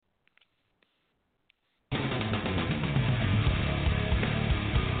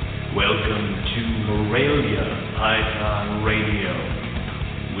to Morelia Python Radio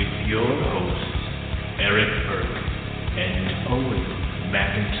with your hosts, Eric Burke and Owen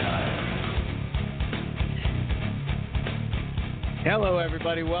McIntyre. Hello,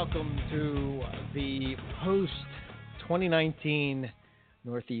 everybody. Welcome to the post-2019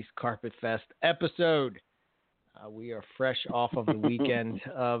 Northeast Carpet Fest episode. We are fresh off of the weekend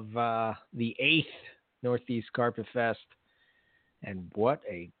of the 8th Northeast Carpet Fest. And what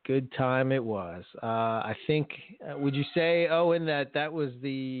a good time it was. I think, would you say, Owen, that was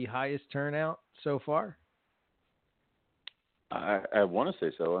the highest turnout so far? I want to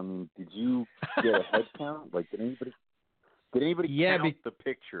say so. I mean, did you get a head count? Like, did anybody count the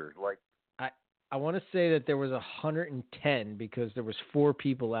picture? Like, I want to say that there was 110 because there was 4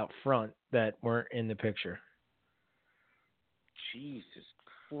 people out front that weren't in the picture. Jesus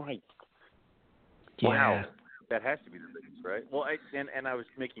Christ. Yeah. Wow. That has to be the biggest, right? Well, I was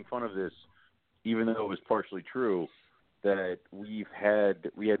making fun of this, even though it was partially true, that we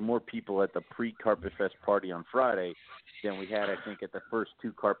had more people at the pre-Carpet Fest party on Friday than we had, I think, at the first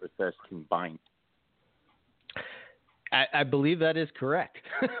 2 Carpet Fests combined. I believe that is correct.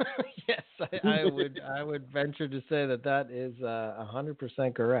 Yes, I would venture to say that is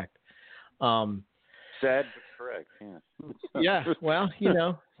 100% correct. Sad but correct, yeah. Yeah, well, you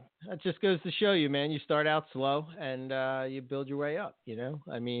know, that just goes to show you, man. You start out slow and you build your way up, you know.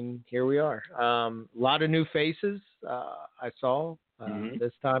 I mean, here we are. A lot of new faces I saw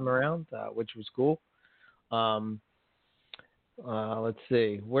this time around, which was cool. Let's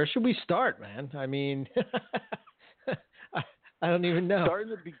see. Where should we start, man? I mean, I don't even know.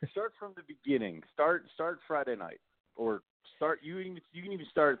 Start from the beginning. Start Friday night, or you can even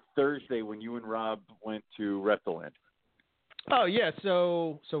start Thursday when you and Rob went to Reptiland. Oh yeah,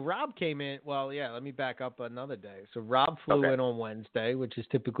 so Rob came in. Well, yeah. Let me back up another day. So Rob flew in on Wednesday, which is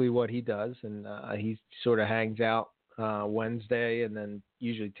typically what he does, and he sort of hangs out Wednesday and then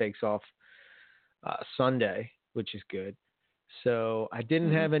usually takes off Sunday, which is good. So I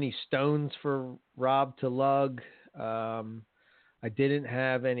didn't have any stones for Rob to lug. I didn't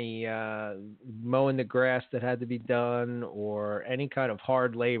have any mowing the grass that had to be done or any kind of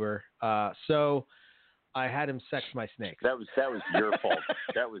hard labor. So I had him sex my snakes. That was your fault.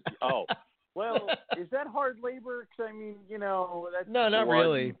 Is that hard labor? 'Cause I mean, you know, that's no, not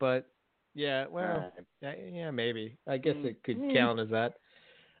really, but yeah, well, yeah, maybe. I guess it could count as that.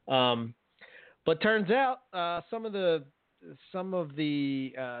 But turns out some of the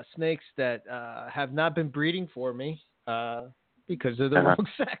snakes that have not been breeding for me because of the wrong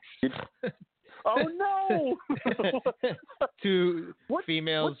sex. Oh no! Two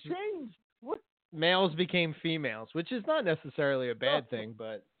females. What changed? Males became females, which is not necessarily a bad thing,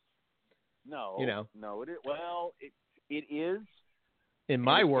 but no, you know, no, it is. In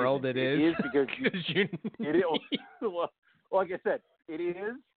my world, it is. It is because it is. Well, like I said, it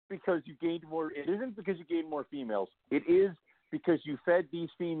is because you gained more. It isn't because you gained more females. It is because you fed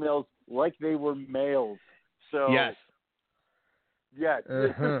these females like they were males. So yes. Yeah,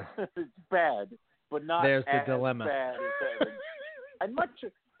 it's bad, but not There's as the dilemma. Bad as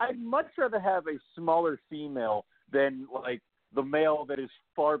I'd much rather have a smaller female than like the male that is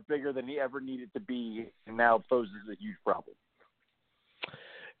far bigger than he ever needed to be and now poses a huge problem.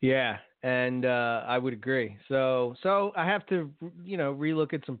 Yeah, and I would agree. So I have to, you know,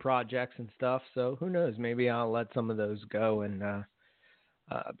 relook at some projects and stuff. So who knows? Maybe I'll let some of those go and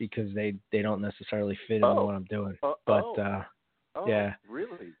because they don't necessarily fit in what I'm doing. Yeah.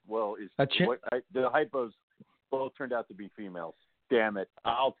 Really? Well, the hypos both turned out to be females. Damn it!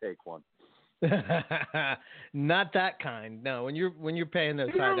 I'll take one. Not that kind. No, when you're paying those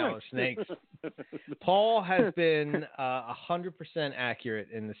 $5 snakes. Paul has been 100% accurate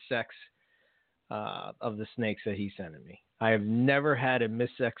in the sex of the snakes that he's sending me. I have never had a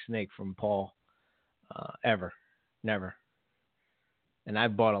missex snake from Paul, ever, never. And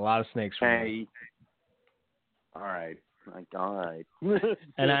I've bought a lot of snakes from him. All right. All right.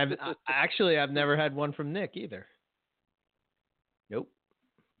 And I've never had one from Nick either. Nope.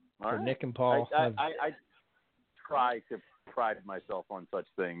 All right. Nick and Paul. I try to pride myself on such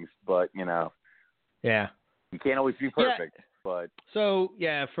things, but you know. Yeah. You can't always be perfect. Yeah. But so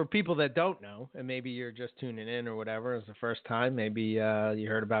yeah, for people that don't know, and maybe you're just tuning in or whatever, it's the first time, maybe you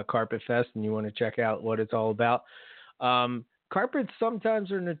heard about Carpet Fest and you want to check out what it's all about. Carpets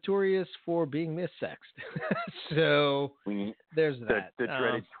sometimes are notorious for being missexed. So there's that. The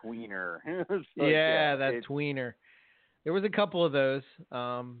dreaded tweener. That tweener. There was a couple of those.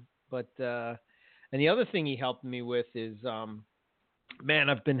 And the other thing he helped me with is Man,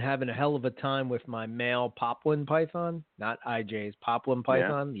 I've been having a hell of a time with my male poplin python, not IJ's poplin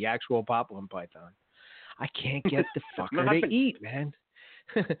python, the actual poplin python. I can't get the fucker to eat, man.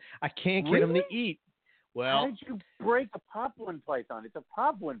 I can't get him to eat. Well, how did you break a poplin python? It's a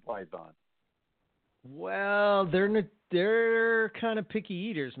poplin python. Well, they're kind of picky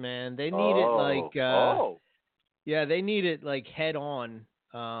eaters, man. They need it like they need it like head on,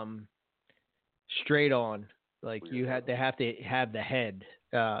 straight on. Like they have to have the head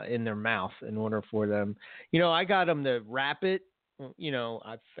in their mouth in order for them. I got them to wrap it.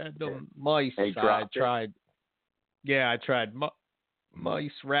 I fed them mice. I tried. Yeah, I tried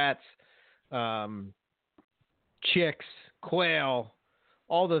mice, rats, chicks, quail,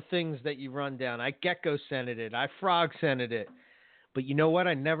 all the things that you run down. I gecko scented it. I frog scented it. But you know what?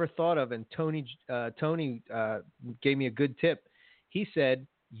 I never thought of, and Tony gave me a good tip. He said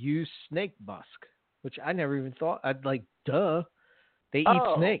use snake busk, which I never even thought. I'd like, duh, they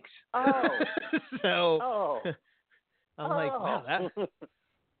eat snakes. So I'm like, wow, that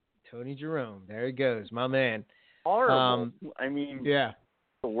Tony Jerome, there he goes, my man. Horrible. I mean, yeah,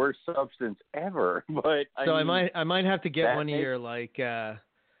 the worst substance ever. But I might have to get one of your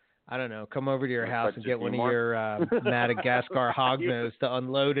I don't know, come over to your house and get one of your Madagascar hognose to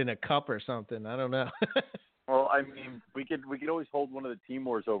unload in a cup or something. I don't know. Well, I mean, we could always hold one of the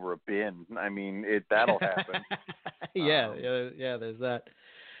Timors over a bin. I mean, that'll happen. yeah, there's that.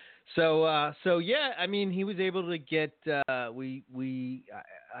 So yeah, I mean, he was able to get.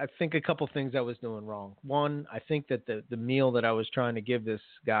 I think a couple things I was doing wrong. One, I think that the meal that I was trying to give this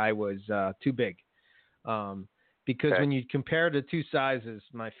guy was too big. Because when you compare the two sizes,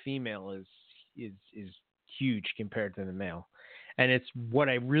 my female is huge compared to the male. And it's what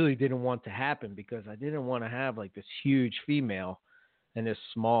I really didn't want to happen, because I didn't want to have like this huge female and this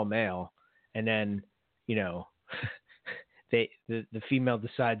small male. And then, the female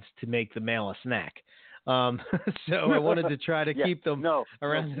decides to make the male a snack. So I wanted to try to keep them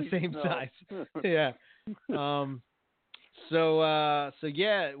around the same size. Yeah. So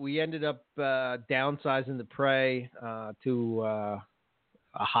yeah, we ended up downsizing the prey to a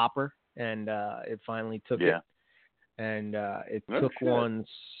hopper, and it finally took it. And it took one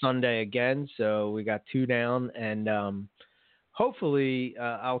Sunday again, so we got 2 down, and hopefully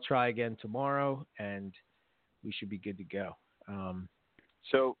I'll try again tomorrow, and we should be good to go.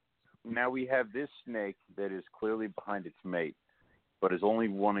 So now we have this snake that is clearly behind its mate, but is only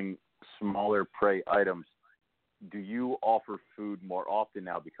wanting smaller prey items. Do you offer food more often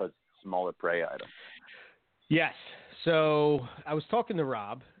now because it's smaller prey items? Yes. So I was talking to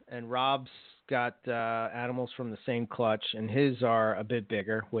Rob, and Rob's got animals from the same clutch, and his are a bit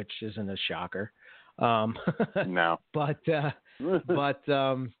bigger, which isn't a shocker. No. But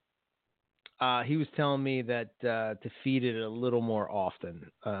he was telling me that to feed it a little more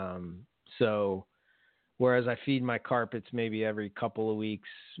often. So whereas I feed my carpets maybe every couple of weeks,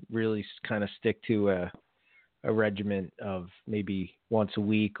 really kind of stick to a regiment of maybe once a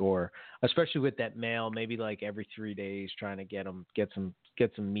week, or especially with that male, maybe like every 3 days, trying to get some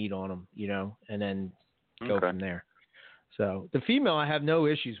meat on them, and then go from there. So the female I have no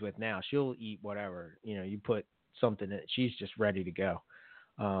issues with now. She'll eat whatever, you put something in it. She's just ready to go.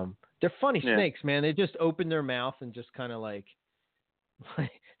 They're funny snakes, man. They just open their mouth and just kind of like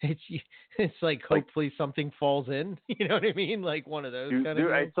it's like hopefully something falls in. You know what I mean? Like one of those kind of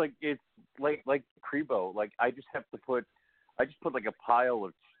things. It's like Crebo. Like I just put like a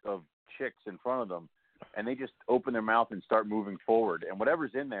pile of chicks in front of them, and they just open their mouth and start moving forward, and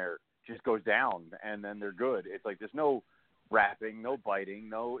whatever's in there just goes down, and then they're good. It's like there's no wrapping, no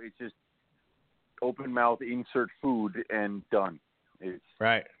biting, it's just open mouth, insert food, and done. It's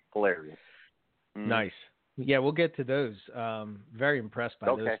hilarious. Nice. Yeah, we'll get to those. Very impressed by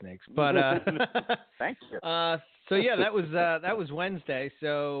those snakes. But thank you. So yeah, that was Wednesday.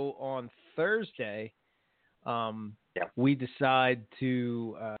 So on Thursday, we decided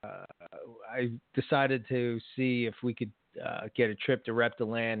to. I decided to see if we could get a trip to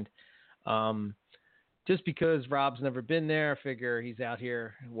Reptiland. Just because Rob's never been there, I figure he's out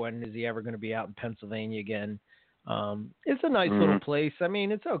here. When is he ever going to be out in Pennsylvania again? It's a nice little place. I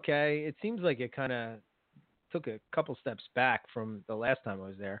mean, it's okay. It seems like it kind of took a couple steps back from the last time I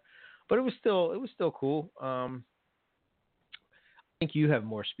was there, but it was still cool. I think you have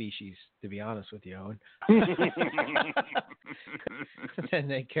more species, to be honest with you, Owen, than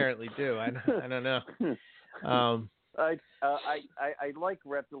they currently do. I don't know. I like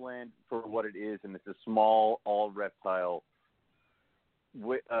Reptiland for what it is, and it's a small all reptile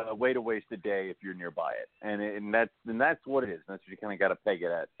way to waste a day if you're nearby it, and that's what it is. That's what you kind of got to peg it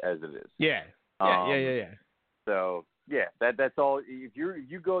at as it is. Yeah. So Yeah, that's all. If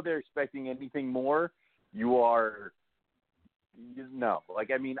you go there expecting anything more, you are no. Like,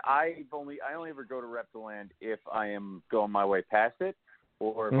 I mean, I only ever go to Reptiland if I am going my way past it,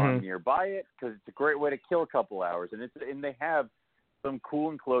 or if I'm nearby it, because it's a great way to kill a couple hours, and they have some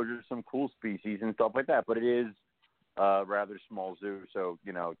cool enclosures, some cool species and stuff like that. But it is a rather small zoo, so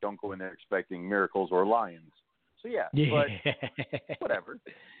don't go in there expecting miracles or lions. So yeah. But whatever.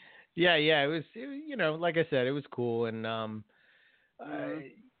 Yeah, it was like I said, it was cool, and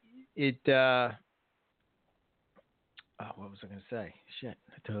what was I going to say? Shit,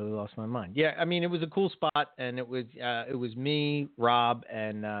 I totally lost my mind. Yeah, I mean, it was a cool spot, and it was me, Rob,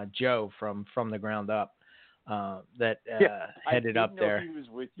 and Joe from the ground up that headed up there. I didn't know he was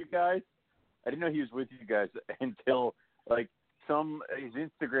with you guys. I didn't know he was with you guys until like his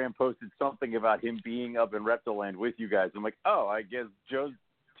Instagram posted something about him being up in Reptiland with you guys. I'm like, oh, I guess Joe's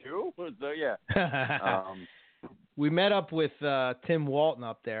too. So yeah. We met up with Tim Walton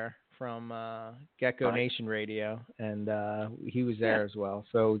up there from Gecko Nation Radio, and he was there as well.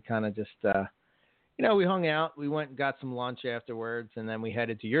 So we kind of just, we hung out. We went and got some lunch afterwards, and then we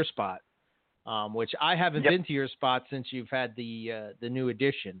headed to your spot, which I haven't been to your spot since you've had the new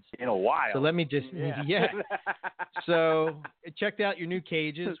additions. In a while. So let me just, So I checked out your new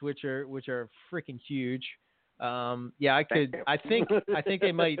cages, which are freaking huge. I think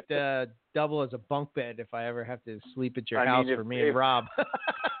they might double as a bunk bed if I ever have to sleep at your house for me and Rob.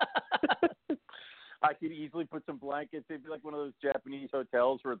 I could easily put some blankets. It'd be like one of those Japanese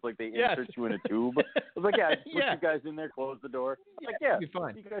hotels where it's like they insert you in a tube. I was like, put you guys in there, close the door. I'm like, be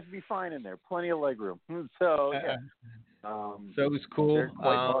fine. You guys would be fine in there. Plenty of leg room. So, so it was cool. They're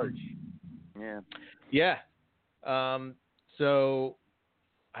quite large. Yeah. Yeah. So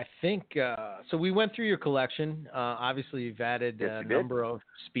I think, so we went through your collection. Obviously, you've added a number of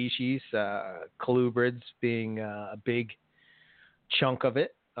species, colubrids being a big chunk of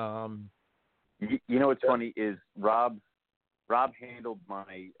it. You know what's funny is Rob handled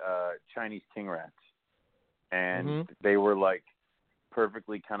my Chinese king rats, and they were like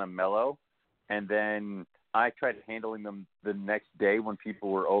perfectly kind of mellow. And then I tried handling them the next day when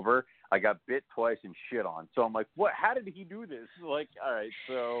people were over. I got bit twice and shit on. So I'm like, what? How did he do this? Like, all right,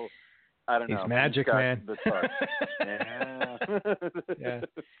 so I don't know. He's magic, man. The touch. Yeah.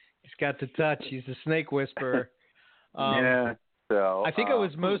 He's got the touch. He's a snake whisperer. So I think I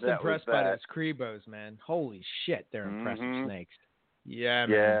was most impressed by those Crebos, man. Holy shit, they're impressive snakes. Yeah,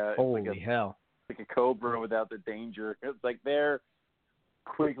 man. Yeah, holy hell. Like a cobra without the danger. It's like they're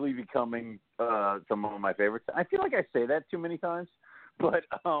quickly becoming some of my favorites. I feel like I say that too many times, but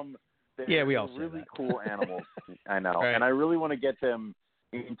they're we all say really that. cool animals. I know, right. And I really want to get them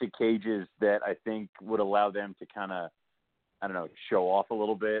into cages that I think would allow them to kind of, I don't know, show off a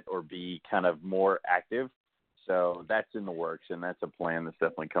little bit or be kind of more active. So that's in the works, and that's a plan that's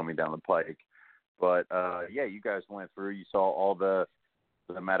definitely coming down the pike. But you guys went through. You saw all the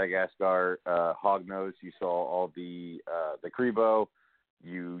Madagascar hognose. You saw all the Crebo.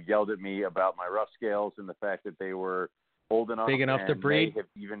 You yelled at me about my rough scales and the fact that they were old enough, big enough to breed. They have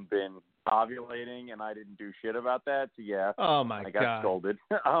even been ovulating, and I didn't do shit about that. So yeah, oh my I got scolded.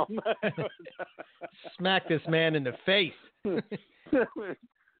 Smack this man in the face.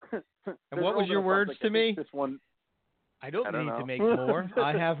 And what was your words to me? This one, I don't need to make more.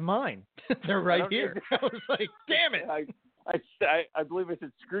 I have mine. They're right here. I was like, damn it. I believe I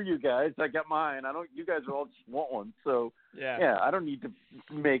said, screw you guys. I got mine. You guys are all just want one. So yeah, I don't need to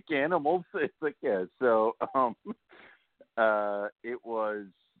make animals. It's like, so it was,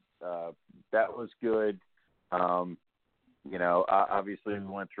 that was good. Obviously we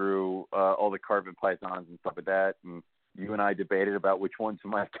went through all the carpet pythons and stuff like that, and you and I debated about which ones in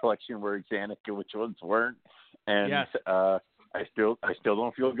my collection were exanic and which ones weren't. And I still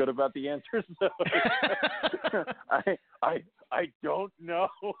don't feel good about the answers. So I don't know.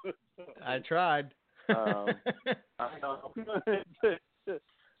 I tried. I know.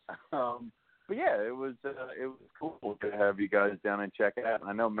 But yeah, it was cool to have you guys down and check it out.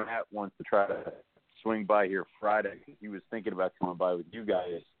 I know Matt wants to try to swing by here Friday. He was thinking about coming by with you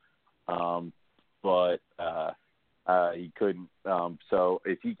guys, but he couldn't. So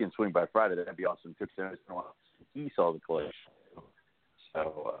if he can swing by Friday, that'd be awesome too. He saw the collection.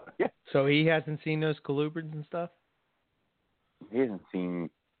 So yeah. So he hasn't seen those colubrids and stuff. He hasn't seen.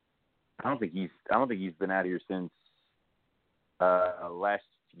 I don't think he's been out here since last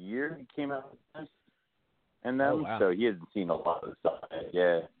year. He came out with this and them. Oh, wow. So he hasn't seen a lot of the stuff.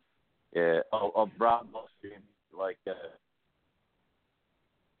 Yeah. Rob like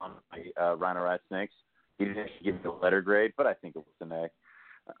on my rhino rat snakes. He didn't actually give me a letter grade, but I think it was an A.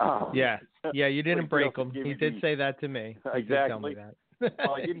 Yeah, you didn't break them. He did say that to me. He exactly. did tell me that.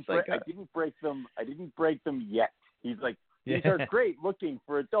 Well, I didn't break them. I didn't break them yet. He's like, these are great looking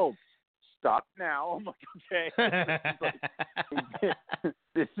for adults. Stop now. I'm like, okay. He's like,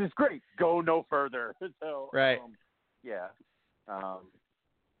 this is great. Go no further. So, right. That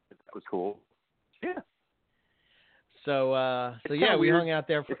was cool. Yeah. So yeah, we hung out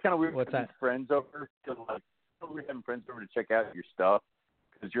there. It's kind of weird. What's that? Friends over we're having friends over to check out your stuff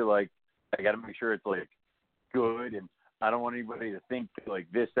because you're like, I got to make sure it's like good, and I don't want anybody to think like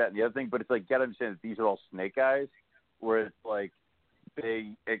this, that, and the other thing. But it's like, you got to understand that these are all snake eyes, where it's like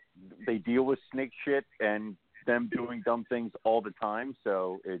they deal with snake shit and them doing dumb things all the time.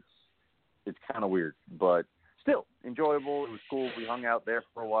 So it's kind of weird, but still enjoyable. It was cool. We hung out there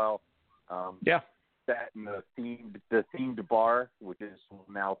for a while. Yeah. Sat in the themed bar, which is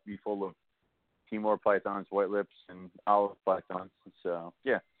now be full of Timor pythons, white lips, and olive pythons. So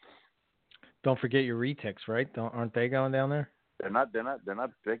yeah. Don't forget your retics, right? Aren't they going down there? They're not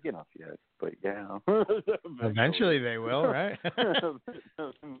big enough yet, but yeah. Eventually they will, right?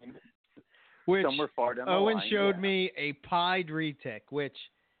 Which somewhere far down the Owen line, showed me a pied retic, which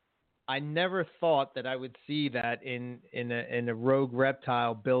I never thought that I would see that in a rogue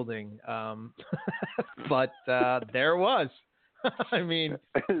reptile building, but there it was. I mean,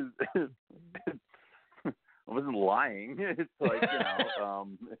 I wasn't lying. It's like,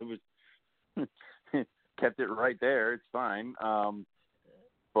 it was kept it right there. It's fine.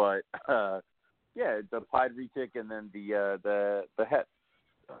 But yeah, the pied retic and then the het.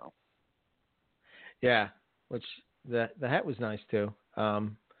 So. Yeah, which the het was nice too.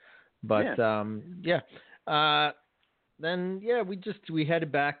 But then we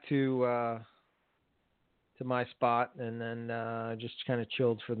headed back to my spot, and then just kind of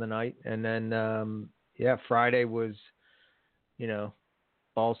chilled for the night, and then Friday was,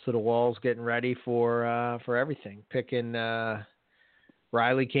 balls to the walls, getting ready for everything. Picking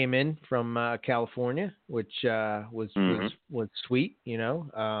Riley came in from California, which was sweet.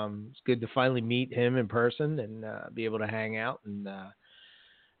 It's good to finally meet him in person and be able to hang out and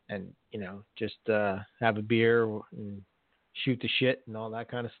just have a beer and shoot the shit and all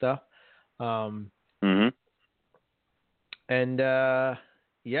that kind of stuff. And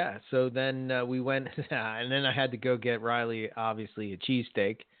so then we went, and then I had to go get Riley, obviously, a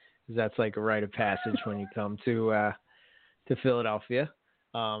cheesesteak, because that's like a rite of passage when you come to Philadelphia.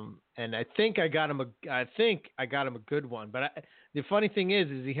 And I think I got him a good one. But the funny thing is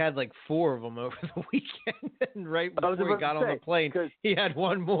he had like 4 of them over the weekend, and right before he got on the plane, he had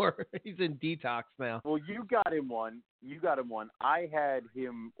one more. He's in detox now. Well, you got him one. I had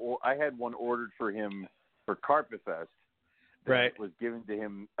one ordered for him for Carpet Fest. That was given to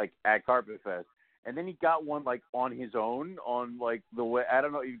him like at Carpet Fest, and then he got one like on his own on like the way. I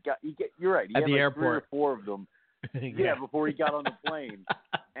don't know. You're right. He at had the like airport. 3 or 4 of them. Yeah, before he got on the plane,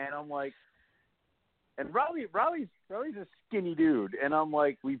 and I'm like, and Riley's a skinny dude, and I'm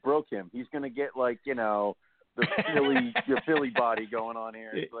like, we broke him. He's gonna get like your Philly body going on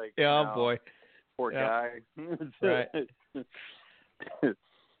here. It's like, boy, poor guy. Right.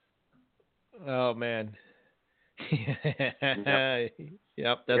 Oh man.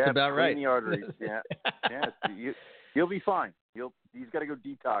 Yep, that's about right. The arteries. Yeah, he'll be fine. He's got to go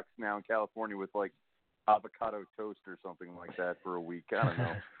detox now in California with like avocado toast or something like that for a week. I don't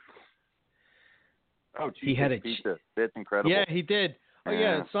know. Oh, he had a pizza. That's incredible. Yeah, he did. Oh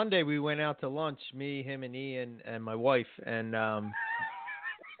yeah, Sunday we went out to lunch, me, him, and Ian, and my wife, and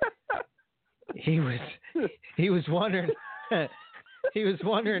he was wondering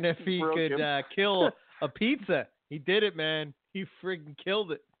if he could kill a pizza. He did it, man. He friggin'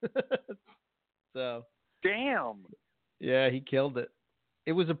 killed it. So. Damn. Yeah, he killed it.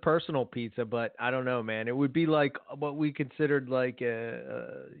 It was a personal pizza, but I don't know, man. It would be like what we considered like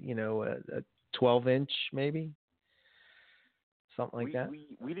a 12-inch maybe. Something like that.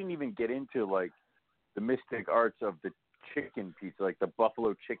 We didn't even get into like the mystic arts of the chicken pizza, like the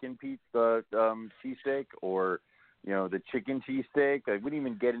buffalo chicken pizza cheesesteak, or the chicken cheesesteak. Like, we didn't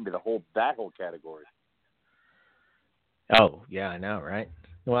even get into that whole category. Oh, yeah, I know, right?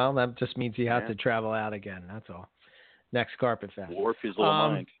 Well, that just means you have to travel out again. That's all. Next Carpet Fest. Warp his little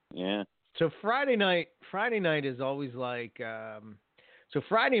mind. Yeah. So Friday night is always like. So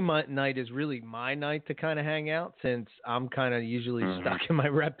Friday night is really my night to kind of hang out, since I'm kind of usually stuck in my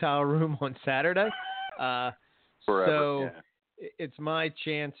reptile room on Saturday. Forever, so it's my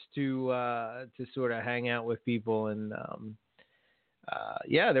chance to sort of hang out with people and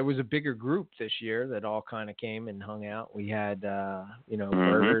yeah, there was a bigger group this year that all kind of came and hung out. We had, Mm-hmm.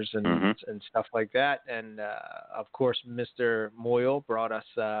 burgers and Mm-hmm. and stuff like that. And, of course, Mr. Moyle brought us,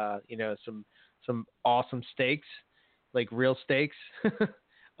 some awesome steaks, like real steaks.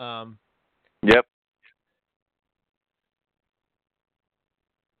 Yep.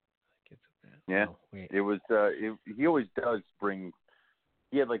 Yeah. Oh, wait. It was. He always does bring.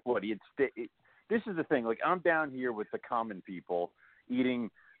 He had like what he had. This is the thing. Like I'm down here with the common people eating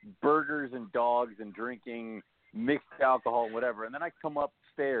burgers and dogs and drinking mixed alcohol and whatever, and then I come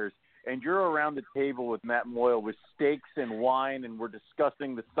upstairs and you're around the table with Matt Moyle with steaks and wine, and we're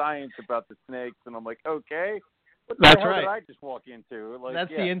discussing the science about the snakes, and I'm like, okay. What the That's hell right. did I just walk into? Like, That's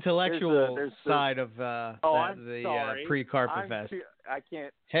the intellectual there's side of I'm the sorry. pre-Carpet Fest. I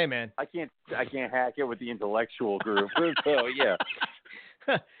can't. Hey, man. I can't hack it with the intellectual group. So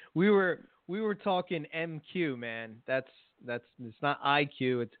yeah. we were talking MQ, man. That's it's not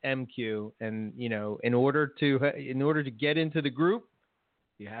IQ, it's MQ, and in order to get into the group,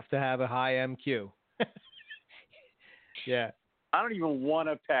 you have to have a high MQ. Yeah. I don't even want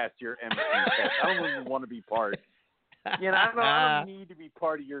to pass your MQ test. I don't even want to be part. I don't need to be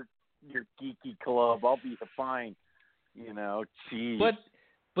part of your geeky club. I'll be fine. Geez.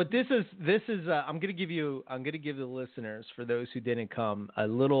 But this is I'm gonna give the listeners, for those who didn't come, a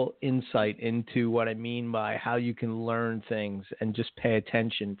little insight into what I mean by how you can learn things and just pay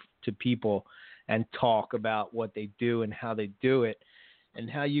attention to people and talk about what they do and how they do it, and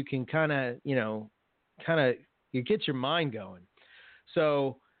how you can kind of you get your mind going.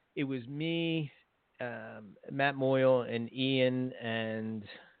 So it was me, Matt Moyle, and Ian, and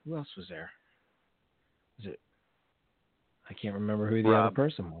who else was there? I can't remember who the Rob. other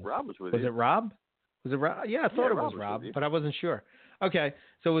person was. Rob was with you. Was it Rob? Was it Rob? Yeah, I thought it was Rob, but I wasn't sure. Okay,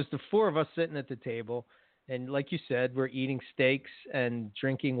 so it was the four of us sitting at the table, and like you said, we're eating steaks and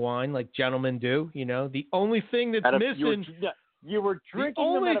drinking wine like gentlemen do. The only thing that's missing. You were drinking. The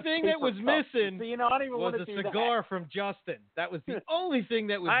only them out thing of that was cup. missing So, I don't even was want to a do cigar that. from Justin. That was the only thing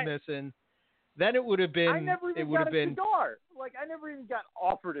that was missing. Then it would have been. I never even got a cigar. Like I never even got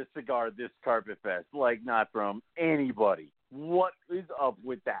offered a cigar this Carpet Fest. Like not from anybody. What is up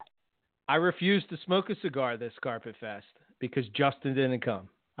with that? I refused to smoke a cigar this Carpet Fest because Justin didn't come.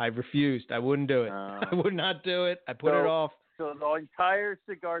 I refused. I wouldn't do it. I would not do it. I put it off. So the entire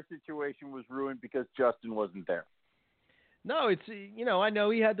cigar situation was ruined because Justin wasn't there. No, it's I know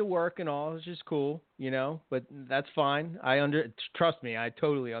he had to work and all, which is cool, but that's fine. Trust me, I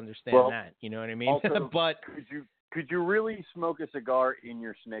totally understand that. You know what I mean? Also, but could you really smoke a cigar in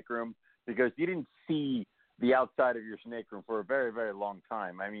your snake room, because you didn't see the outside of your snake room for a very, very long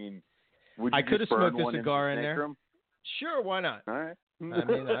time? I mean, would you I could have smoked a cigar in there. Room? Sure, why not? All right. I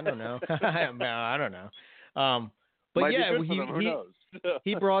mean, I don't know. I don't know. But might yeah, who knows?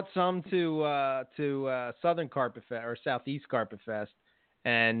 he brought some to Southern Carpet Fest or Southeast Carpet Fest,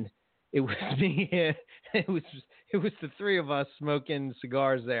 and it was me. It was the three of us smoking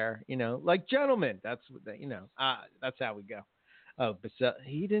cigars there. Like gentlemen. That's that's how we go. Oh, but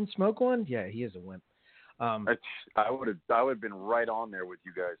he didn't smoke one. Yeah, he is a wimp. I would have been right on there with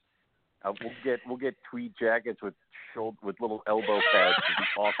you guys. We'll get tweed jackets with little elbow pads. It'd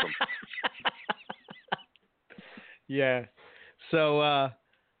be awesome. Yeah. So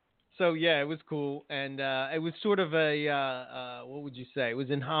yeah, it was cool, and it was sort of a what would you say? It was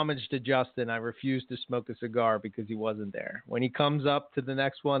in homage to Justin. I refused to smoke a cigar because he wasn't there. When he comes up to the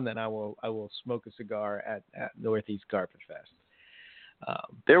next one, then I will smoke a cigar at Northeast Carpet Fest.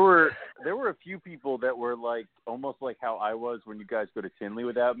 There were a few people that were like almost like how I was when you guys go to Tinley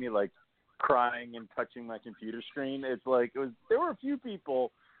without me, like crying and touching my computer screen. There were a few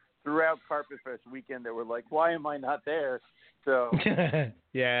people throughout Carpet Fest weekend that were like, why am I not there? So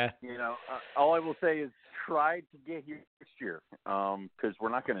yeah, all I will say is try to get here next year, because we're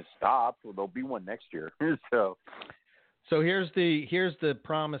not going to stop. Well, there'll be one next year. So here's the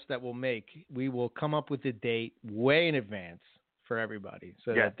promise that we'll make. We will come up with a date way in advance for everybody,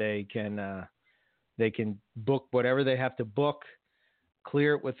 so that they can book whatever they have to book,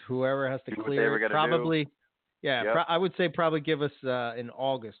 clear it with whoever has to clear it. Probably, yeah. Yep. I would say probably give us in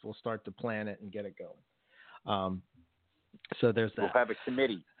August. We'll start to plan it and get it going. So there's that. We'll have a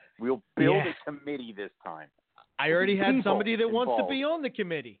committee. We'll build a committee this time. I already had somebody that involved. wants to be on the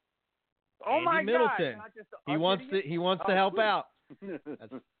committee. Oh Andy my Middleton. God! He wants to help out.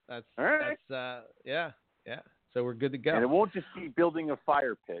 That's all right. Yeah. So we're good to go. And it won't just be building a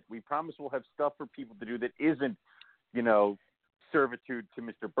fire pit. We promise we'll have stuff for people to do that isn't, servitude to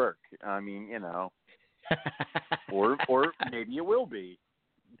Mr. Burke. I mean, or maybe it will be.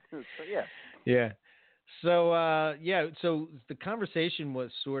 So yeah. Yeah. So the conversation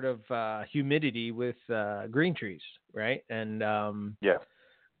was sort of humidity with green trees, right? And Yeah.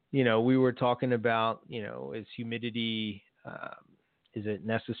 we were talking about, is humidity, is it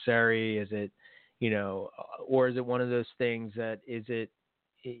necessary? Is it, or is it one of those things that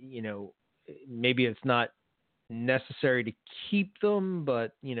maybe it's not necessary to keep them,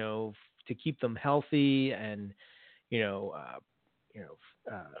 but, to keep them healthy and, you know,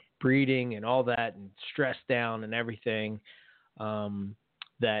 uh, breeding and all that and stress down and everything,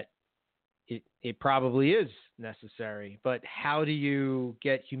 that it probably is necessary. But how do you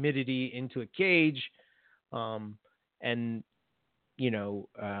get humidity into a cage, and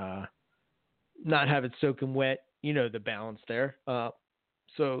not have it soaking wet? The balance there.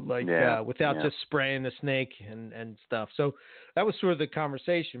 Without just spraying the snake and stuff. So that was sort of the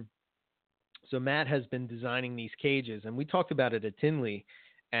conversation. So Matt has been designing these cages, and we talked about it at Tinley.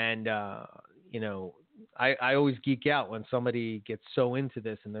 And I always geek out when somebody gets so into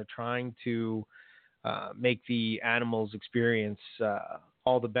this and they're trying to make the animals' experience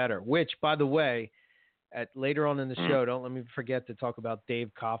all the better. Which, by the way, later on in the show, don't let me forget to talk about Dave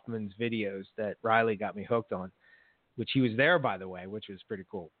Kaufman's videos that Riley got me hooked on, which he was there, by the way, which was pretty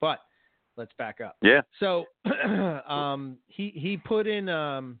cool. But let's back up. Yeah. So he put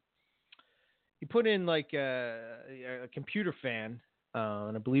in. He put in like a computer fan,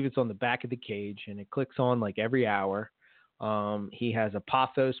 and I believe it's on the back of the cage, and it clicks on like every hour. He has a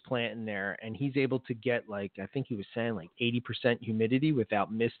pothos plant in there, and he's able to get I think he was saying 80% humidity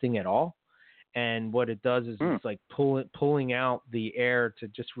without misting at all. And what it does is it's like pulling out the air to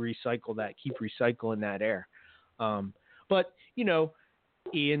just recycle that, keep recycling that air. But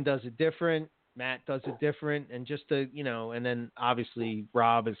Ian does it different. Matt does it different, and and then obviously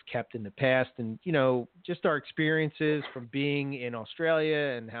Rob has kept in the past, and just our experiences from being in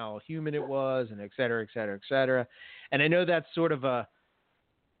Australia and how humid it was, and et cetera, et cetera, et cetera. And I know that's sort of a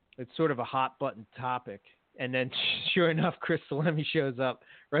hot button topic. And then sure enough, Chris Salemi shows up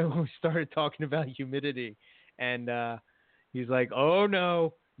right when we started talking about humidity, and he's like, "Oh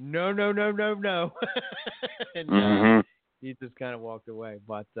no." And he just kind of walked away,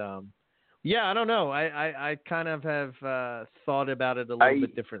 but. Yeah, I don't know. I kind of have thought about it a little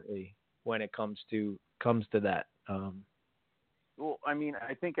bit differently when it comes to that. Well, I mean,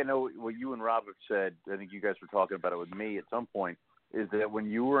 I think I know what you and Rob have said. I think you guys were talking about it with me at some point, is that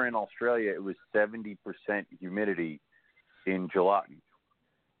when you were in Australia, it was 70% humidity in July.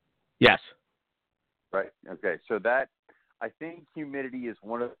 Yes. Right. Okay. So that, I think humidity is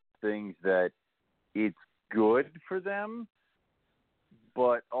one of the things that it's good for them,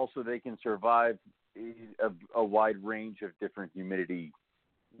 but also they can survive a wide range of different humidity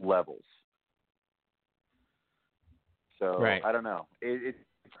levels. So right. I don't know. It's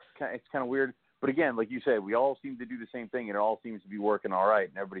kind of weird. But again, like you said, we all seem to do the same thing, and it all seems to be working all right,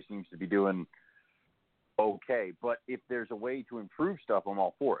 and everybody seems to be doing okay. But if there's a way to improve stuff, I'm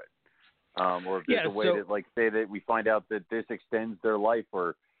all for it. Or if there's a way to, say that we find out that this extends their life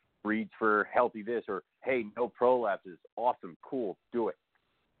or breeds for healthy this, or, hey, no prolapses, awesome, cool, do it.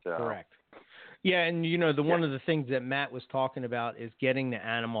 So. Correct. Yeah, and one of the things that Matt was talking about is getting the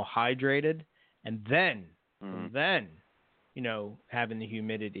animal hydrated, and then having the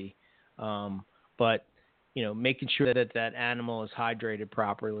humidity. But making sure that animal is hydrated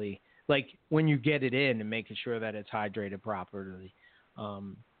properly, like when you get it in, and making sure that it's hydrated properly.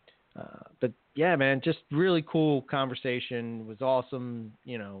 But yeah, man, just really cool conversation. It was awesome,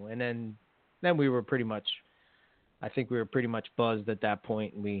 and then we were pretty much. I think we were pretty much buzzed at that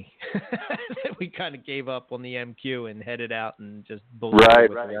point, and we kind of gave up on the MQ and headed out and just bullshit with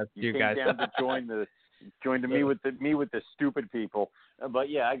the rest of you guys. Came down to join me with the stupid people,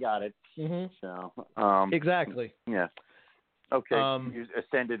 but yeah, I got it. Mm-hmm. So exactly. Yeah. Okay. You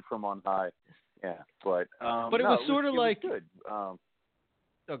ascended from on high. Yeah, but it was sort of like good. Oh,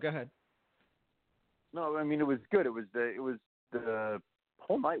 go ahead. No, I mean it was good. It was the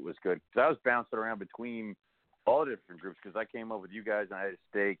whole night was good because I was bouncing around between all the different groups because I came up with you guys and I had a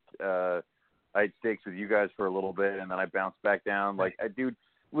steak. I had steaks with you guys for a little bit, and then I bounced back down. Like, dude,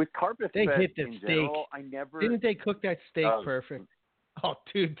 with Carpet they Fest hit the in steak. general, I never didn't they cook that steak perfect? Oh,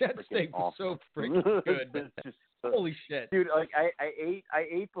 dude, that steak was so freaking good. Just, holy shit, dude! Like, I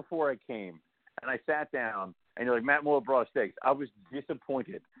ate before I came, and I sat down, and you're like, Matt Moore brought steaks. I was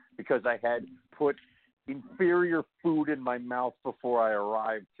disappointed because I had put inferior food in my mouth before I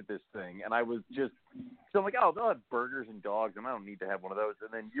arrived to this thing, and I was just so I'm like, oh, they'll have burgers and dogs, and I don't need to have one of those.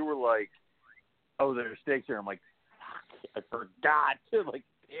 And then you were like, oh, there's steaks here. I'm like, fuck, I forgot. Like,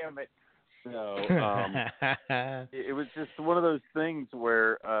 damn it. So it was just one of those things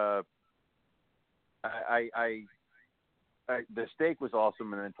where the steak was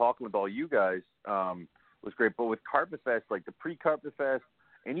awesome, and then talking with all you guys was great. But with Carpet Fest, like the pre-Carpet Fest,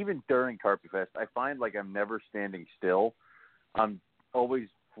 and even during Carpet Fest, I find like I'm never standing still. I'm always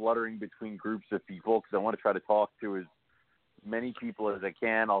fluttering between groups of people because I want to try to talk to as many people as I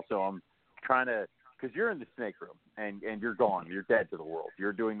can. Also, I'm trying to, because you're in the snake room and you're gone. You're dead to the world.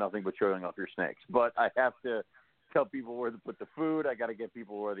 You're doing nothing but showing off your snakes. But I have to tell people where to put the food. I got to get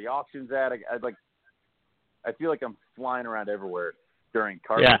people where the auction's at. I feel like I'm flying around everywhere during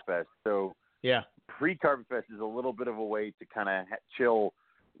Carpet Fest. So pre-Carpet Fest is a little bit of a way to kind of chill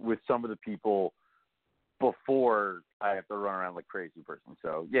with some of the people before I have to run around like a crazy person.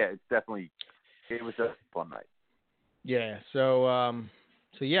 So it was a fun night. Yeah. So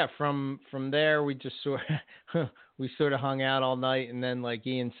from there we just sort of hung out all night, and then like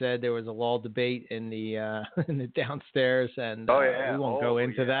Ian said, there was a law debate in the in the downstairs, and we won't go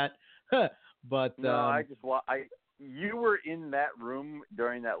into that. But no, you were in that room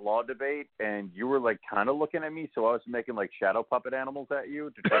during that law debate, and you were like kind of looking at me, so I was making like shadow puppet animals at you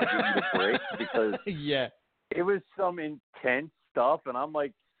to try to give you a break because it was some intense stuff, and I'm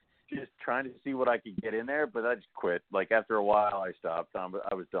like just trying to see what I could get in there, but I just quit. Like after a while, I stopped. I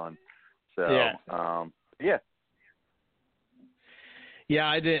was done. So I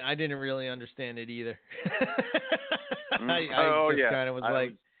didn't really understand it either. I kind of was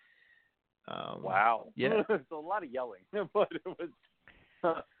like. Wow. Yeah. It's a lot of yelling, but it was.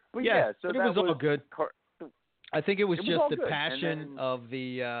 So but that it was all good. I think it was just the good. passion of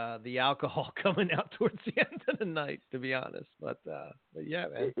the alcohol coming out towards the end of the night, to be honest. But yeah,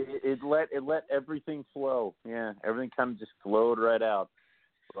 man. It let everything flow. Yeah, everything kind of just flowed right out.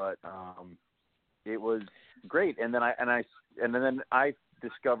 But it was great. And then I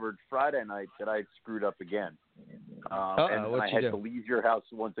discovered Friday night that I'd screwed up again. And I had to leave your house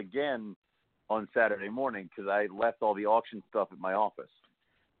once again on Saturday morning because I left all the auction stuff at my office.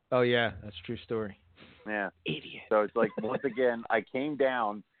 Oh, yeah. That's a true story. Yeah. Idiot. So it's like, once again, I came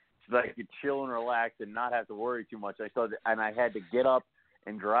down so that I could chill and relax and not have to worry too much. And I had to get up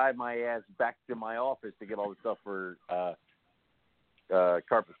and drive my ass back to my office to get all the stuff for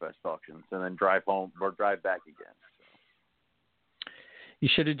Carpet Fest auctions and then drive home or drive back again. You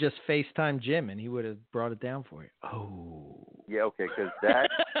should have just FaceTimed Jim, and he would have brought it down for you. Oh. Yeah, okay, because that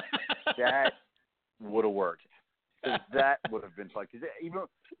would have worked. Because that would have been fun. Because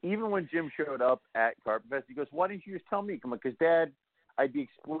even when Jim showed up at Carpet Fest, he goes, "Why didn't you just tell me?" I'm like, "Because, Dad, I'd be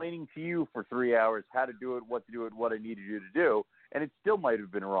explaining to you for 3 hours how to do it, what to do it, what I needed you to do, and it still might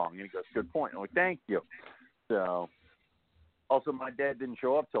have been wrong." And he goes, "Good point." I'm like, "Thank you." So, also, my dad didn't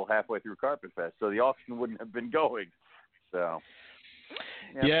show up till halfway through Carpet Fest, so the auction wouldn't have been going. So.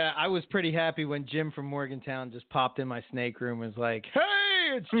 Yeah, I was pretty happy when Jim from Morgantown just popped in my snake room and was like,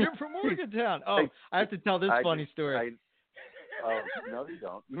 "Hey, it's Jim from Morgantown." Oh, I have to tell this funny story. No, you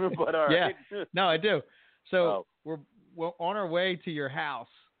don't. But all right. Yeah, no, I do. So we're on our way to your house,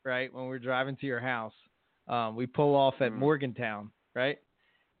 right? When we're driving to your house, we pull off at Morgantown, right?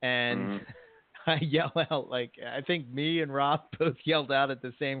 And I yell out, like, I think me and Rob both yelled out at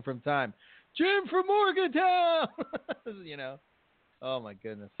the same time, "Jim from Morgantown!" You know. Oh, my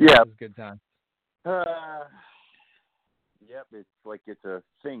goodness. Yeah. It was a good time. Yep, it's like it's a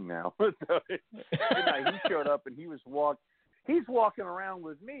thing now. So he showed up, and he's walking around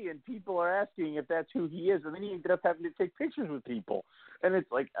with me, and people are asking if that's who he is, and then he ended up having to take pictures with people. And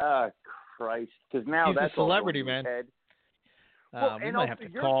it's like, Christ, because now he's that's a celebrity, man. We might have to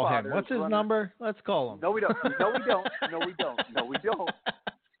call him. What's his number? Let's call him. No, we don't. No, we don't. No, we don't. No, we don't.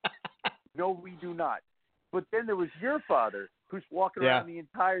 No, we do not. But then there was your father, who's walking around the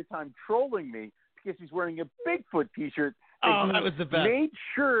entire time trolling me because he's wearing a Bigfoot T-shirt. That was the best. Made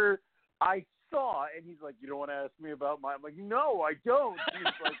sure I saw, and he's like, "You don't want to ask me about my?" I'm like, "No, I don't." He's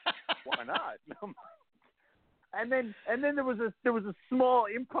like, "Why not?" And then there was a small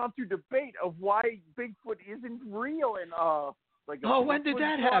impromptu debate of why Bigfoot isn't real, and when did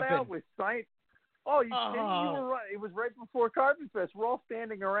that happen? With science. You were right. It was right before Carpet Fest. We're all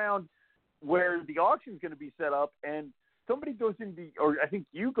standing around where the auction's going to be set up, and somebody goes or I think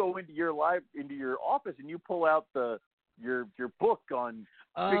you go into your office and you pull out your book on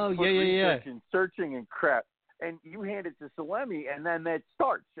Bigfoot research and searching and crap, and you hand it to Salemi, and then that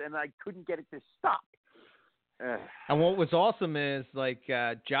starts, and I couldn't get it to stop. And what was awesome is like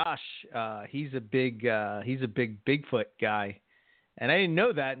Josh, he's a big Bigfoot guy, and I didn't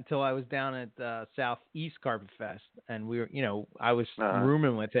know that until I was down at Southeast Carpet Fest, and I was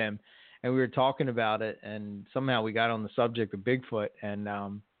rooming with him. And we were talking about it, and somehow we got on the subject of Bigfoot. And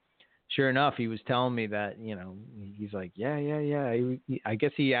sure enough, he was telling me that, he's like, yeah. I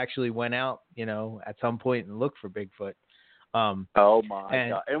guess he actually went out, at some point and looked for Bigfoot. Oh my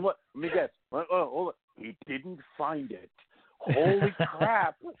God! And what? Let me guess. Hold on. He didn't find it. Holy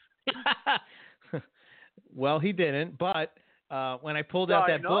crap! Well, he didn't. But when I pulled out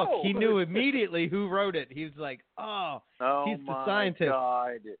that book, he knew immediately who wrote it. He was like, "Oh, he's the scientist." Oh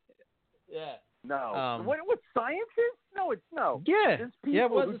my God! Yeah. No. What scientist? No, it's no. Yeah. Yeah,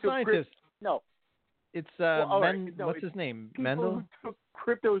 it was a scientist. No. It's what's his name? Mendel? Who took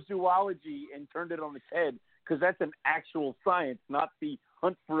cryptozoology and turned it on its head, because that's an actual science, not the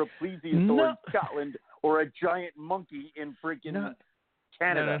hunt for a plesiosaur in Scotland or a giant monkey in freaking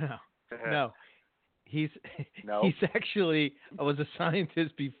Canada. No. He's actually was a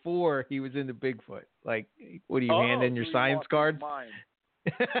scientist before he was into Bigfoot. Like, what do you hand in your science cards?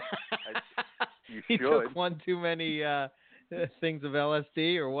 He took one too many things of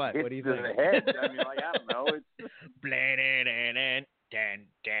LSD or what? What do you think? The head. I mean, like, I don't know. It's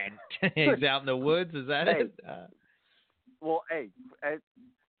he's out in the woods. Is that it? Well,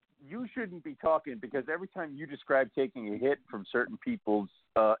 you shouldn't be talking, because every time you describe taking a hit from certain people's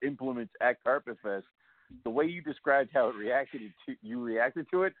implements at Carpet Fest, the way you described how you reacted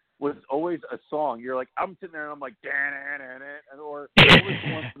to it was always a song. You're like, I'm sitting there and I'm like, or what was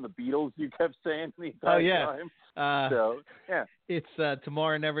the one from the Beatles you kept saying the entire time? So, yeah. It's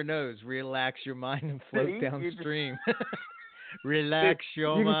Tomorrow Never Knows. Relax your mind and float downstream. Relax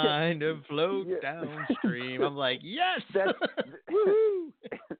your mind and float downstream. I'm like, yes! Woo-hoo!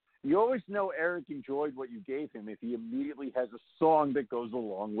 You always know Eric enjoyed what you gave him if he immediately has a song that goes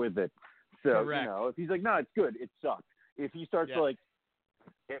along with it. So, correct. If he's like, no, it's good, it sucked. If he starts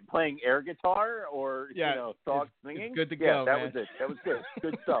playing air guitar or song singing, it's good to go. That man. was it. That was good.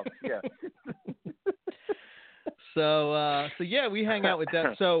 Good stuff. Yeah. So we hang out with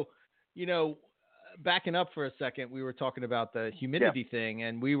them. So, backing up for a second, we were talking about the humidity thing,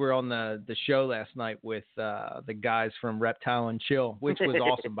 and we were on the show last night with the guys from Reptile and Chill, which was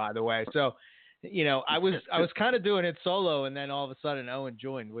awesome, by the way. So, I was kind of doing it solo, and then all of a sudden Owen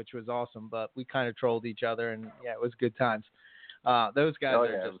joined, which was awesome. But we kind of trolled each other, and it was good times. Those guys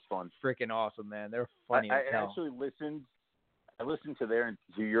are just freaking awesome, man. They're funny as hell. I actually listened. I listened to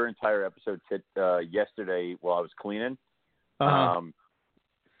your entire episode yesterday while I was cleaning. And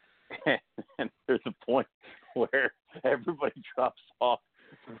there's a point where everybody drops off,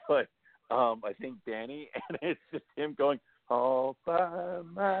 but I think Danny, and it's just him going, all by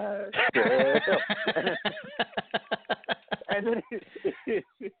myself. And then it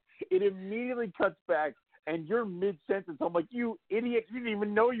immediately cuts back, and you're mid-sentence. I'm like, you idiot, you didn't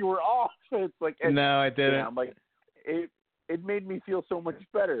even know you were off. It's like, no, I didn't. I'm like, it made me feel so much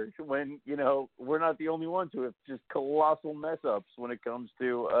better when, we're not the only ones who have just colossal mess-ups when it comes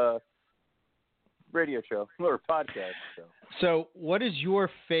to radio show or podcast. So what is your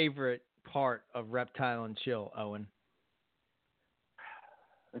favorite part of Reptile and Chill, Owen?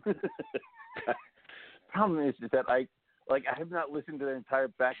 Problem is that I have not listened to the entire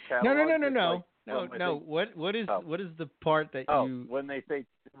back catalog. No. What is the part that you when they say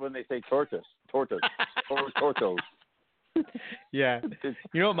tortoise. Yeah.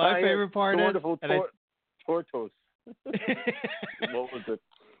 You know what my favorite part is? Tortoise. What was it?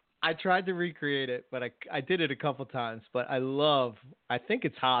 I tried to recreate it, but I did it a couple times. But I think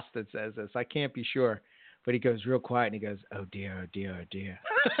it's Haas that says this. I can't be sure. But he goes real quiet and he goes, oh dear, oh dear, oh dear.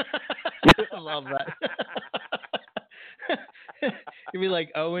 I love that. You'd be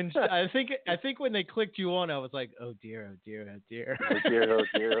like, Owen. I think when they clicked you on, I was like, oh dear, oh dear, oh dear. Oh dear, oh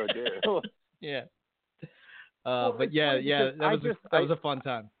dear, oh dear. Yeah. But that was a fun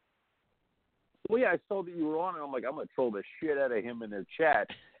time. Well, yeah, I saw that you were on, and I'm like, I'm gonna troll the shit out of him in their chat,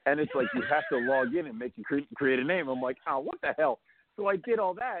 and it's like you have to log in and make you create a name. I'm like, oh, what the hell? So I did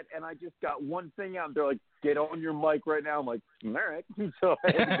all that, and I just got one thing out. And they're like, get on your mic right now. I'm like, all right. So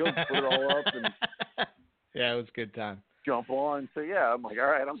I had to go put it all up and it was a good time. Jump on. So yeah, I'm like, all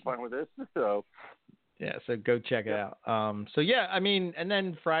right, I'm fine with this. So. Yeah, so go check it out. And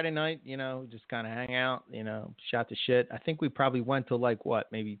then Friday night, just kind of hang out, shot the shit. I think we probably went to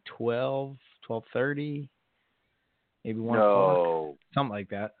maybe 12:30, maybe 1 o'clock, something like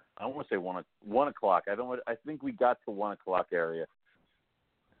that. I want to say 1 o'clock. I think we got to 1 o'clock area.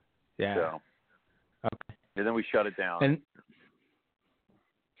 Yeah. So. Okay. And then we shut it down.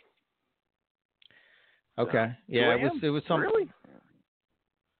 Okay. Yeah, it was something. Really?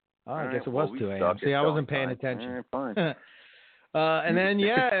 Oh, I guess it was 2 a.m. See, I wasn't paying attention. Fine. And then,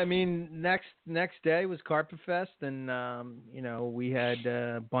 next day was Carpet Fest, and we had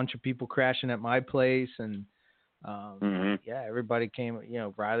a bunch of people crashing at my place, and Yeah, everybody came.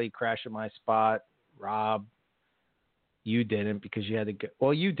 Riley crashed at my spot. Rob, you didn't because you had to go.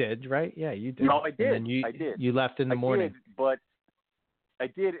 Well, you did, right? Yeah, you did. No, I did. And then I did. You left in the morning. Did, but I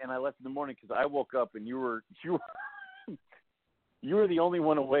did, and I left in the morning because I woke up and you were you were the only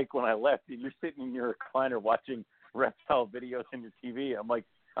one awake when I left, and you're sitting in your recliner watching reptile videos on your TV. I'm like,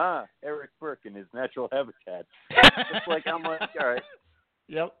 Eric Burke in his natural habitat. It's like I'm like, all right.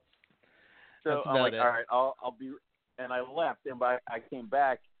 Yep. So I'm like, all right, I'll be, and I left, and I came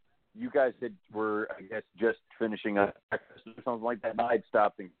back. You guys were, I guess, just finishing up breakfast or something like that. And I'd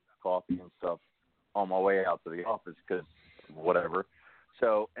stopped and coffee and stuff on my way out to the office because whatever.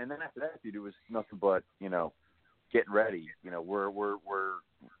 So, and then after that, dude, it was nothing but getting ready. We're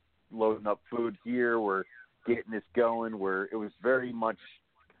loading up food here. We're getting this going. It was very much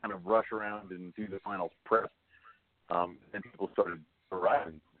kind of rush around and do the final prep. And people started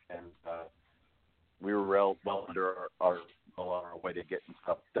arriving, and we were well under on our way to getting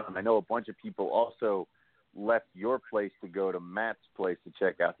stuff done. I know a bunch of people also left your place to go to Matt's place to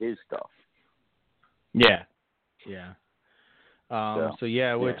check out his stuff. Yeah.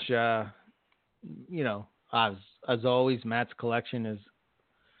 Which as always, Matt's collection is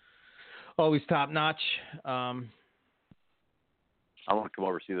always top notch. I want to come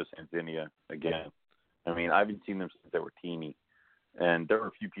over and see those Anthenia again. I mean, I haven't seen them since they were teeny, and there were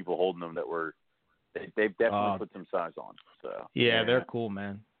a few people holding them that were. They've definitely put some size on. So yeah, they're cool,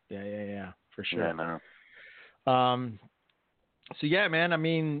 man. Yeah, for sure. Yeah, no. So yeah, man. I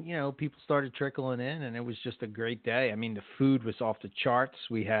mean, people started trickling in, and it was just a great day. I mean, the food was off the charts.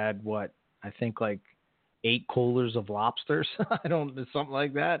 We had I think like 8 coolers of lobsters. Something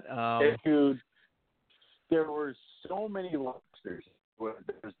like that. Dude, there were so many lobsters.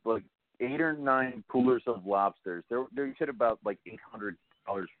 There's like 8 or 9 coolers of lobsters. There you said about like $800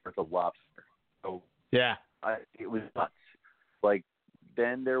 worth of lobster. So yeah, it was nuts. Like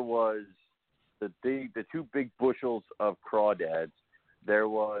then there was the 2 big bushels of crawdads. There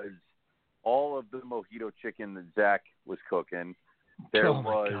was all of the mojito chicken that Zach was cooking. There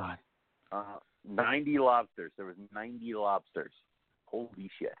was 90 lobsters. There was 90 lobsters. Holy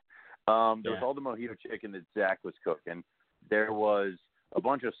shit. There was all the mojito chicken that Zach was cooking. There was a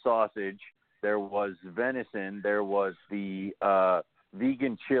bunch of sausage. There was venison. There was the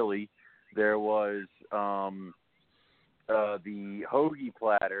vegan chili. There was the hoagie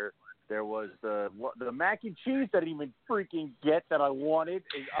platter. There was the mac and cheese that I didn't even freaking get that I wanted.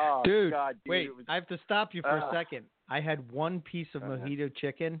 Dude, God, wait, I have to stop you for a second. I had 1 piece of mojito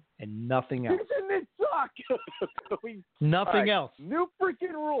chicken and nothing else. Isn't it suck? Nothing else. New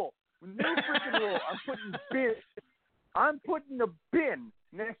freaking rule. I'm putting a bin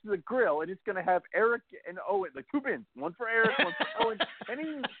next to the grill, and it's going to have Eric and Owen, like 2 bins. One for Eric, one for Owen.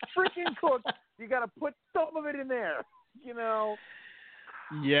 Any freaking cook, you got to put some of it in there,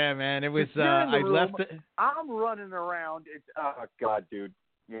 Yeah, man. It was, I'm running around. It's, oh, God, dude.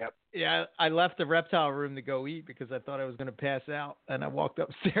 Yep. Yeah, I left the reptile room to go eat because I thought I was going to pass out, and I walked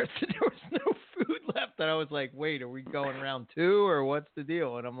upstairs and there was no food left. And I was like, wait, are we going round 2 or what's the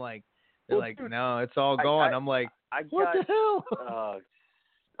deal? And I'm like, dude, no, it's all gone. I'm like, what the hell?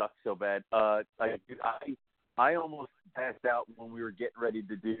 Sucks so bad. I almost passed out when we were getting ready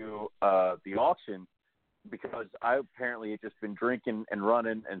to do the auction because I apparently had just been drinking and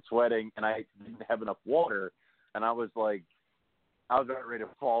running and sweating, and I didn't have enough water, and I was about ready to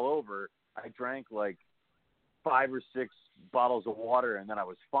fall over. I drank like 5 or 6 bottles of water, and then I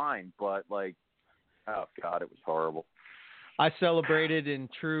was fine. But oh God, it was horrible. I celebrated in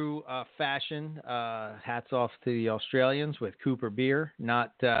true fashion. Hats off to the Australians with Cooper beer,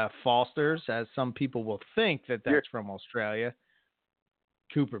 not Foster's, as some people will think that's from Australia.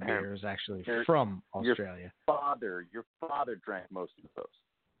 Cooper beer is actually from Australia. Your father drank most of those.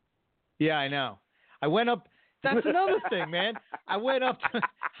 Yeah, I know. I went up. That's another thing, man. I went up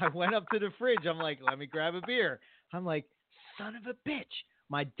to the fridge. I'm like, let me grab a beer. I'm like, son of a bitch.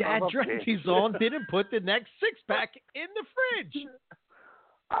 My dad drank his own, didn't put the next 6-pack in the fridge.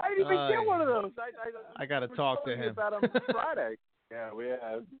 I didn't even get one of those. I got to talk to him about on Friday. Yeah, we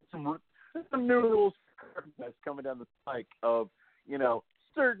have some new rules that's coming down the pike of,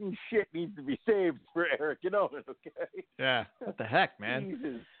 certain shit needs to be saved for Eric and Owen, okay? Yeah. What the heck, man?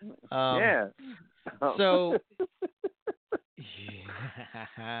 Jesus. Yeah. So,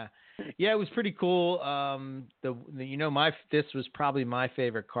 yeah, it was pretty cool. This was probably my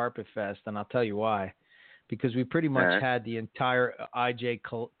favorite Carpet Fest, and I'll tell you why. Because we pretty much had the entire IJ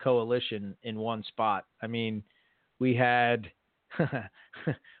coalition in one spot. I mean, we had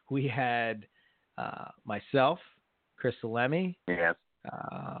myself, Chris Salemi. Yes.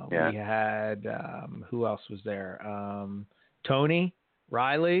 We We had who else was there? Tony,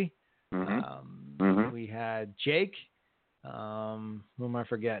 Riley. We had Jake. Who am I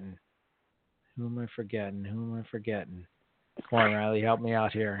forgetting? Come on, Riley, help me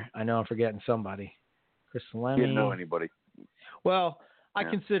out here. I know I'm forgetting somebody. Chris Lemmy. Didn't know anybody. Well, I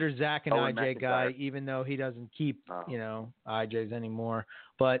consider Zach an Owen IJ guy, McIntyre. even though he doesn't keep, IJs anymore.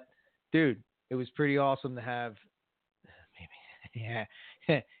 But, dude, it was pretty awesome to have. Maybe,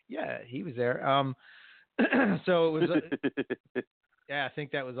 yeah, he was there. So it was. Yeah, I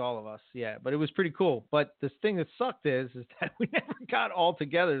think that was all of us. Yeah, but it was pretty cool. But the thing that sucked is that we never got all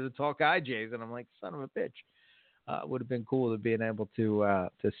together to talk IJs, and I'm like, son of a bitch. It would have been cool to being able to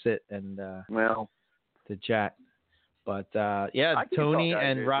sit and to chat. But I Tony can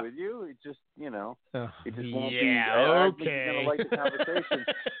and talk with you. It just it just won't be. Okay. I don't think you're gonna like the conversation.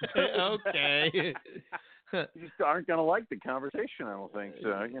 Okay. You just aren't gonna like the conversation. I don't think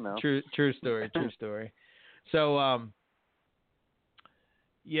so. True story. So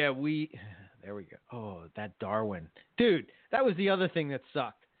there we go. Oh, that Darwin. Dude, that was the other thing that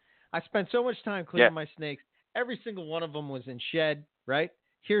sucked. I spent so much time cleaning my snakes. Every single one of them was in shed, right?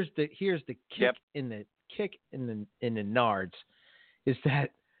 Here's the kick in the nards is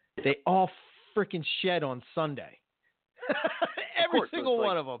that they all freaking shed on Sunday. Every single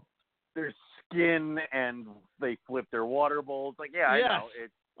one of them. Their skin and they flip their water bowls. Like, I know.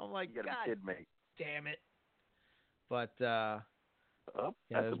 I'm like, you gotta God be kidding me. damn it. But that's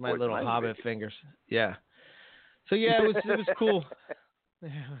those my little hobbit bitch. fingers. Yeah. So it was cool. Yeah,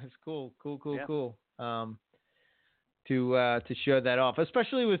 it was cool. To show that off,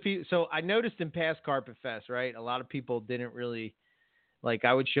 especially with people. So I noticed in past Carpet Fest, right? A lot of people didn't really like.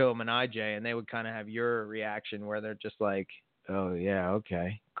 I would show them an IJ, and they would kind of have your reaction, where they're just like, "Oh yeah,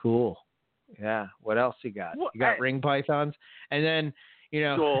 okay, cool, yeah. What else you got? You got ring pythons?" And then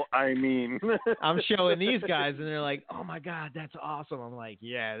So I mean, I'm showing these guys, and they're like, "Oh my God, that's awesome!" I'm like,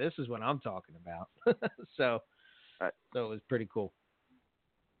 "Yeah, this is what I'm talking about." So it was pretty cool.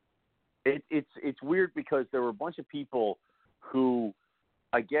 It's weird because there were a bunch of people who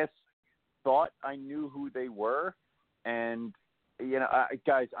I guess thought I knew who they were, and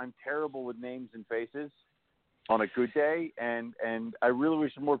guys, I'm terrible with names and faces on a good day, and I really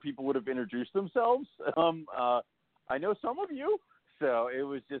wish more people would have introduced themselves. I know some of you, so it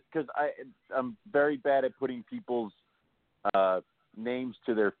was just because I'm very bad at putting people's names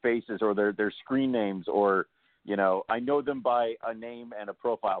to their faces or their screen names, or I know them by a name and a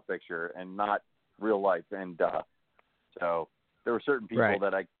profile picture and not real life. And so there were certain people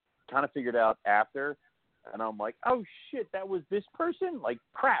that I kind of figured out after, and I'm like, oh shit, that was this person? Like,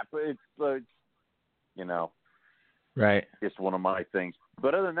 crap. It's right. It's one of my things.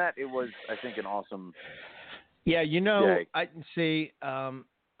 But other than that, it was, I think, an awesome day. I see.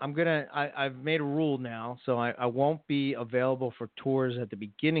 I've made a rule now, so I won't be available for tours at the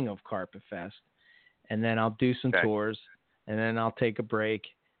beginning of Carpet Fest. And then I'll do some tours, and then I'll take a break,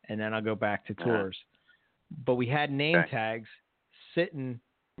 and then I'll go back to tours. But we had name tags sitting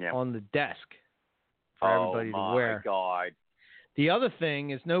on the desk for everybody to wear. Oh, my God. The other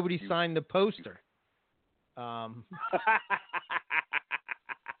thing is nobody signed the poster. I'm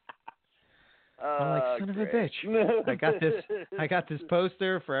like, son of a bitch. I got this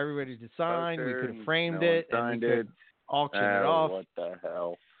poster for everybody to sign. We could have framed it, and we could auction it off. What the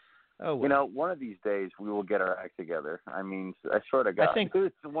hell? Oh, well. One of these days we will get our act together. I mean, I sort of got. I think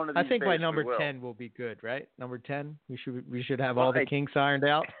by number 10 will be good, right? Number 10, we should have all the kinks ironed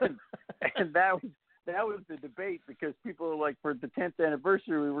out. And that was the debate, because people are like, for the 10th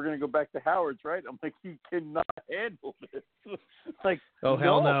anniversary, we were going to go back to Howard's, right? I'm like, he cannot handle this. Like, oh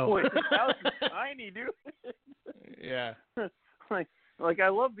hell no! His house is tiny, dude. Yeah. Like I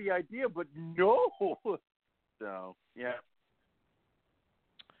love the idea, but no. So yeah.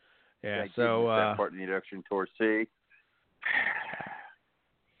 Yeah, so that part of the introduction tour C.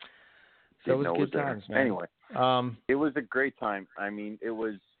 So it was good times, man. Anyway, it was a great time. I mean, it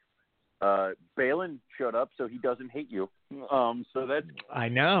was. Balin showed up, so he doesn't hate you. So that's. I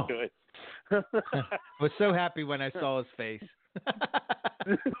know. Good. I was so happy when I saw his face.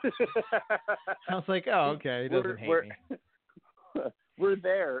 I was like, "Oh, okay, he doesn't hate me." We're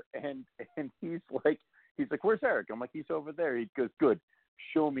there, and he's like, "Where's Eric?" I'm like, "He's over there." He goes, "Good.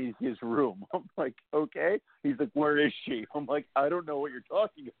 Show me his room." I'm like, "Okay." He's like, "Where is she?" I'm like, "I don't know what you're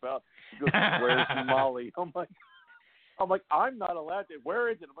talking about." He goes, "Where's Molly?" I'm like, "I'm not allowed to." "Where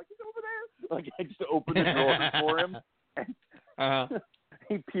is it?" I'm like, "He's over there." Like, I just opened the door for him, and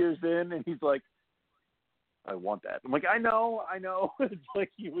he peers in, and he's like, "I want that." I'm like, I know. It's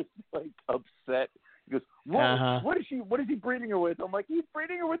like he was like upset. He goes, "Whoa, what is he breeding her with?" I'm like, "He's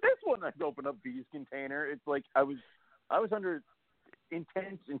breeding her with this one." I open up B's container. It's like I was under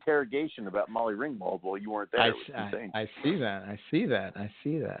intense interrogation about Molly Ringwald while you weren't there. It was insane. I see that.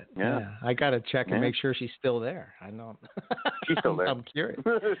 Yeah. I got to check and make sure she's still there. I know. She's still there. I'm curious.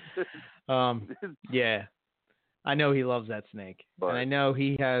 Yeah. I know he loves that snake. But and I know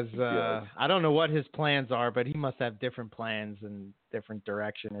he has, I don't know what his plans are, but he must have different plans and different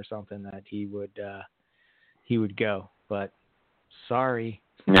direction or something that he would go. But sorry.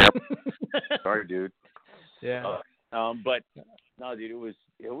 Yep. Sorry, dude. Yeah. But no, dude,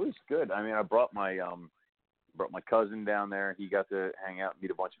 it was good. I mean, I brought my cousin down there. He got to hang out and meet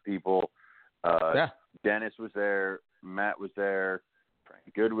a bunch of people. Dennis was there. Matt was there.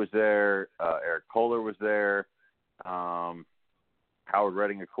 Frank Good was there. Eric Kohler was there. Howard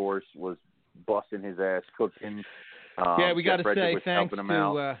Redding, of course, was busting his ass cooking. We got to say thanks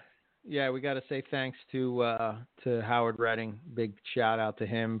to. We got to say thanks to Howard Redding. Big shout out to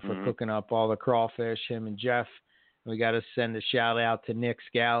him for cooking up all the crawfish. Him and Jeff. We got to send a shout out to Nick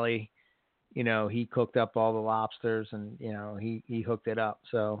Scally. You know, he cooked up all the lobsters, and you know he hooked it up.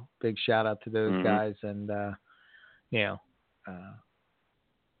 So big shout out to those guys. And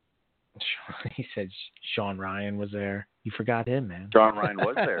he said Sean Ryan was there. You forgot him, man. Sean Ryan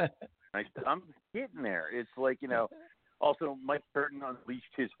was there. I'm getting there. It's like, you know, also Mike Curtin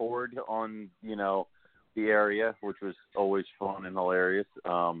unleashed his horde on, you know, the area, which was always fun and hilarious.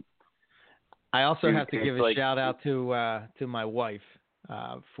 I also have to give a shout out to my wife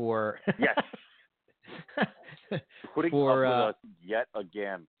for putting up with us yet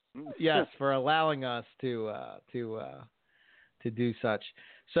again. Yes, for allowing us to do such.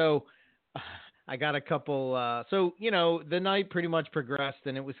 So I got a couple. So you know, the night pretty much progressed,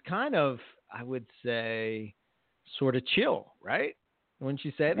 and it was kind of, I would say, sort of chill, right? Wouldn't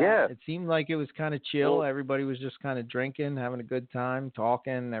you say that? Yeah. It seemed like it was kind of chill. Well, everybody was just kind of drinking, having a good time,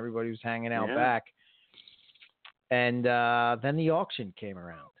 talking. Everybody was hanging out back. And then the auction came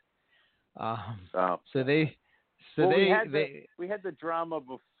around. We had the drama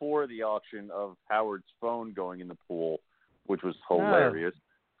before the auction of Howard's phone going in the pool, which was hilarious.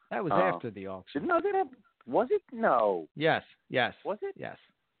 That was after the auction. No, was it? No. Yes. Was it? Yes.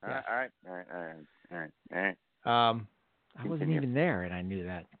 All right. I wasn't even there, and I knew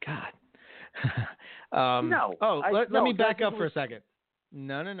that. God. No. Oh, let me back up for a second.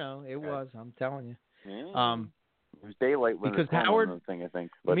 No. It was. I'm telling you. Yeah. It was daylight when because Howard, thing, I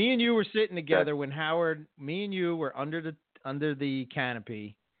think. But, me and you were sitting together when me and you were under the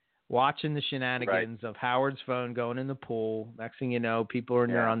canopy, watching the shenanigans of Howard's phone going in the pool. Next thing you know, people are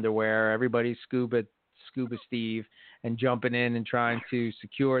in their underwear. Everybody's scuba Steve and jumping in and trying to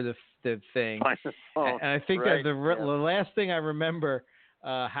secure the thing. And I think that the last thing I remember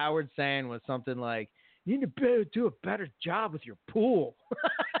Howard saying was something like, "You need to do a better job with your pool,"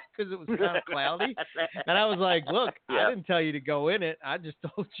 because it was kind of cloudy. And I was like, "Look, I didn't tell you to go in it. I just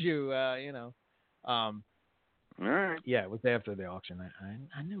told you, All right. Yeah, it was after the auction.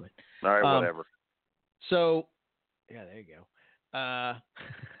 I knew it. All right, whatever. So, yeah, there you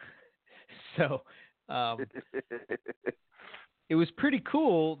go. It was pretty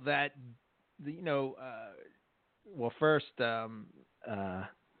cool that, first,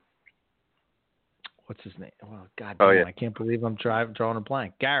 what's his name? Well, God damn, I can't believe I'm drawing a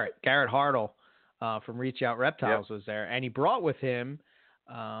blank. Garrett Hartle from Reach Out Reptiles was there, and he brought with him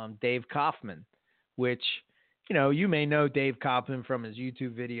Dave Kaufman, which, you may know Dave Kaufman from his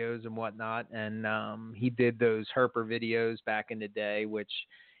YouTube videos and whatnot, and he did those herper videos back in the day, which,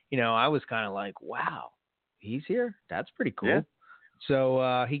 I was kind of like, wow, he's here? That's pretty cool. Yeah.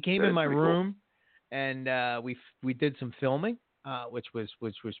 So he came in my room, and we did some filming, which was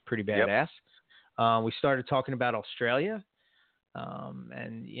pretty badass. We started talking about Australia,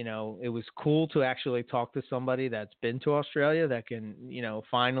 and it was cool to actually talk to somebody that's been to Australia that can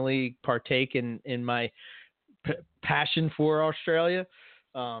finally partake in my passion for Australia.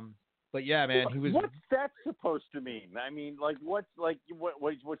 But yeah, man, he was. What's that supposed to mean? I mean, what's you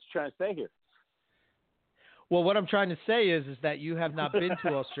trying to say here? Well, what I'm trying to say is that you have not been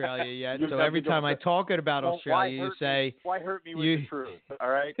to Australia yet. So every time I talk about Australia, you say, "Why hurt me with the truth?" All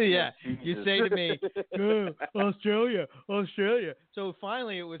right? Yeah. You say to me, Australia. So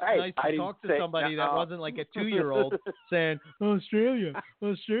finally, it was nice to talk to somebody that wasn't like a 2-year-old saying Australia.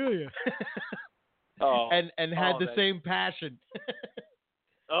 And had the same passion.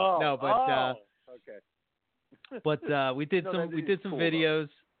 Okay. But we did some videos.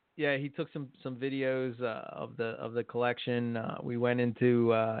 Yeah, he took some videos of the collection. We went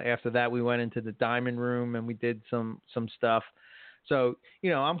into after that we went into the diamond room and we did some stuff. So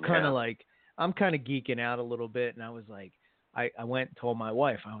I'm kind of like I'm kind of geeking out a little bit, and I was like, I went and told my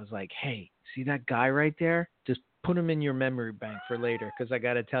wife, I was like, hey, see that guy right there? Just put him in your memory bank for later because I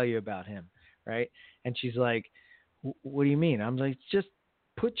got to tell you about him, right? And she's like, what do you mean? I'm like, just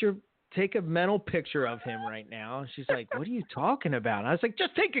take a mental picture of him right now. And she's like, what are you talking about? I was like,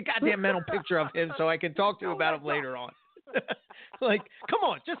 just take a goddamn mental picture of him so I can talk to you about him later on. Like, come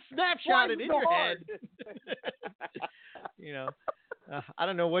on, just snapshot it in your head. You know, I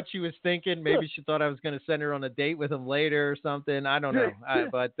don't know what she was thinking. Maybe she thought I was going to send her on a date with him later or something. I don't know.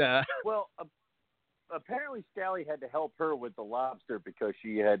 Well, apparently Scally had to help her with the lobster because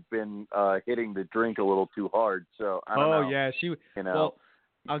she had been hitting the drink a little too hard. So I don't know. Oh yeah, she. You know.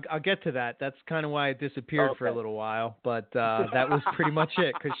 Well, I'll get to that. That's kind of why I disappeared for a little while. But that was pretty much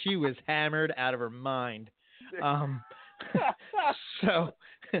it because she was hammered out of her mind. So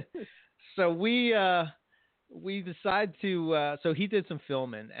we decided to. So he did some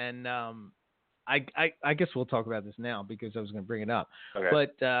filming, and I guess we'll talk about this now because I was going to bring it up. Okay.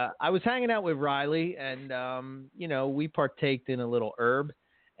 But I was hanging out with Riley, and you know, we partaked in a little herb,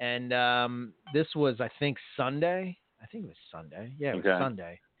 and this was I think Sunday. I think it was Sunday. Yeah, it was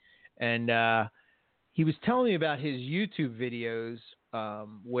Sunday, and he was telling me about his YouTube videos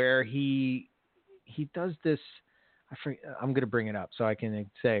where he does this. I'm going to bring it up so I can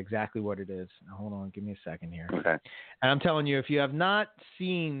say exactly what it is. Hold on, give me a second here. Okay. And I'm telling you, if you have not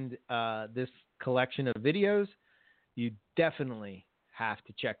seen this collection of videos, you definitely have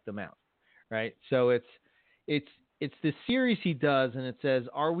to check them out. Right? So it's the series he does, and it says,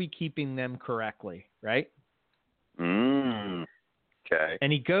 "Are we keeping them correctly?" Right? Okay.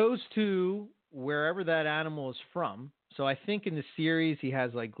 And he goes to wherever that animal is from. So I think in the series he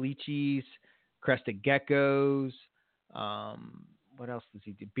has like leeches, crested geckos. What else does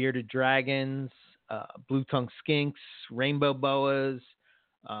he do? Bearded dragons, blue-tongued skinks, rainbow boas.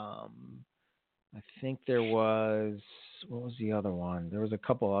 I think there was, what was the other one? There was a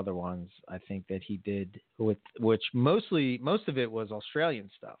couple other ones I think that he did with which most of it was Australian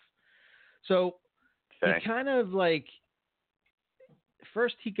stuff. So he kind of like,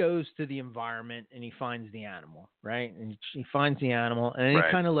 first he goes to the environment and he finds the animal, right? And he finds the animal and then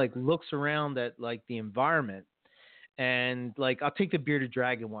he kind of like looks around at like the environment. And like, I'll take the bearded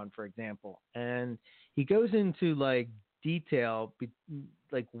dragon one, for example. And he goes into like detail,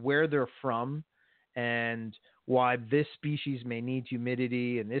 like where they're from and why this species may need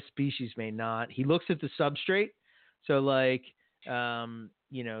humidity and this species may not. He looks at the substrate. So like,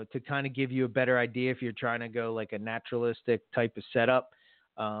 you know, to kind of give you a better idea if you're trying to go like a naturalistic type of setup,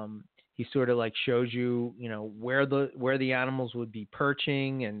 he sort of like shows you, you know, where the animals would be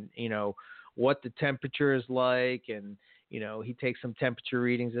perching and, you know, what the temperature is like, and you know, he takes some temperature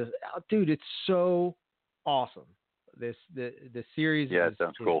readings. Dude, it's so awesome. The series it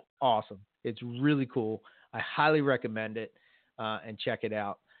sounds cool. Awesome. It's really cool. I highly recommend it, and check it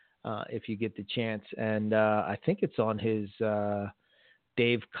out if you get the chance. And I think it's on his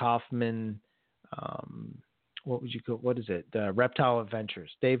Dave Kaufman. What would you call? What is it? Reptile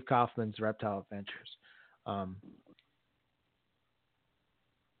Adventures. Dave Kaufman's Reptile Adventures.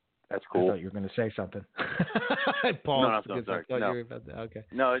 That's cool. I thought you were going to say something. I paused no, because I thought you were about to. Okay.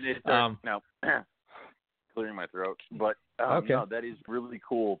 No, no, clearing my throat. But no, that is really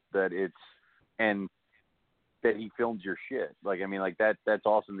cool that it's and that he films your shit. Like, I mean, like that's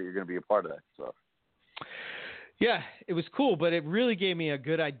awesome that you're going to be a part of that stuff. Yeah, it was cool, but it really gave me a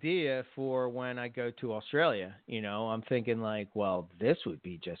good idea for when I go to Australia. You know, I'm thinking like, well, this would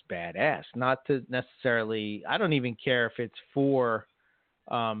be just badass. Not to necessarily, I don't even care if it's for,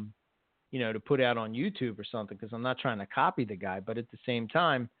 you know, to put out on YouTube or something, because I'm not trying to copy the guy. But at the same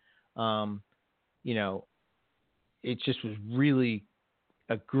time, you know, it just was really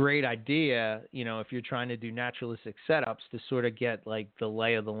a great idea, you know, if you're trying to do naturalistic setups to sort of get like the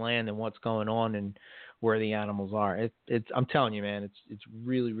lay of the land and what's going on and where the animals are. I'm telling you, man, it's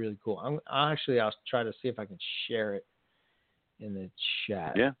really, really cool. I'll try to see if I can share it in the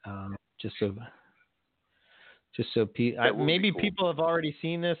chat. Yeah. Just so maybe cool. People have already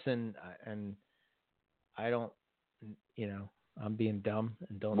seen this and I don't, you know, I'm being dumb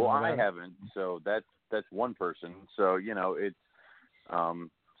and don't know about I haven't. So that's one person. So, you know, it's,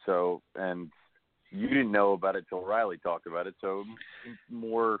 so, and you didn't know about it till Riley talked about it. So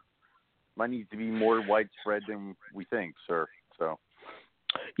might need to be more widespread than we think, sir. So.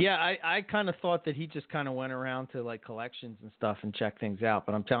 Yeah, I kind of thought that he just kind of went around to like collections and stuff and checked things out.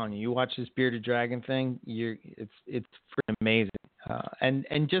 But I'm telling you, you watch this bearded dragon thing, it's freaking amazing.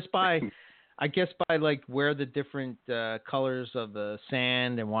 And just by, I guess by like where the different colors of the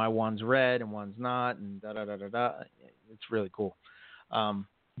sand and why one's red and one's not and da da da da da, it's really cool.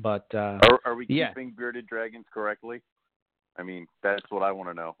 But are we yeah. keeping bearded dragons correctly? I mean, that's what I want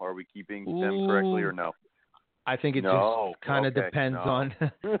to know. Are we keeping them correctly or no? I think it just kind of depends on.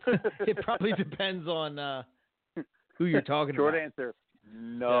 It probably depends on who you're talking Short about. answer,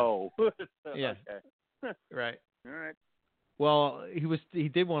 no. Yeah. Okay. Right. All right. Well, he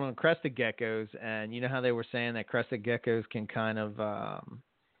did one on crested geckos, and you know how they were saying that crested geckos can kind of,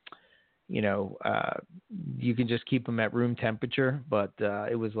 you can just keep them at room temperature, but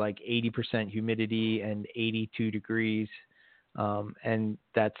it was like 80% humidity and 82 degrees, and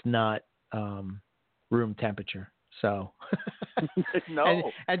that's not room temperature. So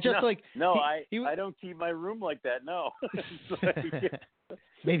no, and just I don't keep my room like that. No.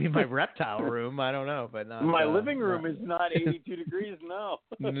 Maybe my reptile room, I don't know, but not my living room is not 82 degrees. No.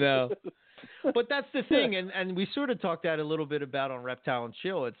 No. But that's the thing, and we sort of talked that a little bit about on Reptile and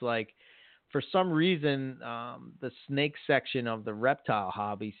Chill. It's like, for some reason, the snake section of the reptile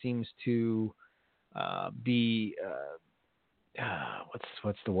hobby seems to be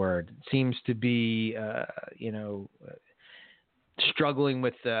what's the word? Seems to be struggling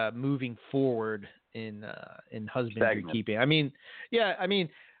with moving forward in husbandry keeping. I mean,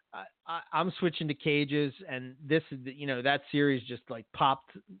 I'm switching to cages, and this is that series just like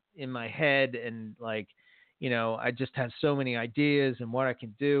popped in my head, and like I just have so many ideas and what I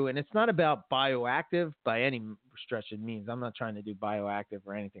can do, and it's not about bioactive by any stretch of means. I'm not trying to do bioactive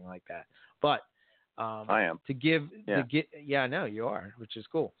or anything like that, but I am I know you are, which is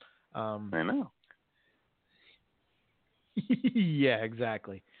cool. I know. Yeah,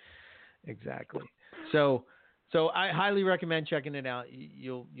 exactly. So I highly recommend checking it out.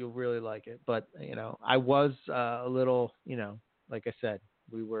 You'll really like it. But I was a little, like I said,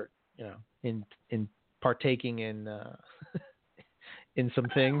 we were, in partaking in in some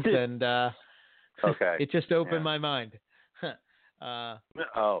things, and okay, it just opened my mind.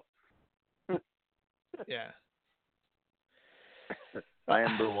 Yeah. I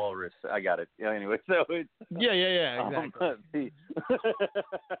am the walrus. I got it. Yeah. Anyway, so it's exactly.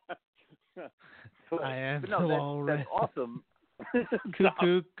 I am the walrus. That's awesome.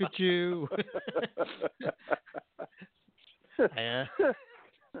 Cuckoo, cuckoo. Yeah.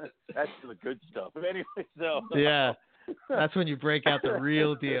 That's the good stuff. Anyway, so yeah, that's when you break out the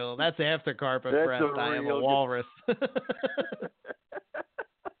real deal. That's after carpet breath. I am a walrus.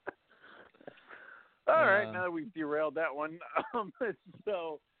 All right, now that we've derailed that one.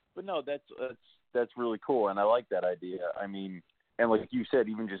 But no, that's really cool, and I like that idea. I mean, and like you said,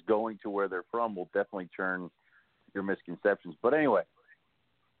 even just going to where they're from will definitely turn your misconceptions. But anyway,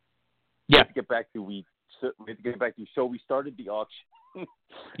 we have to get back to So we started the auction.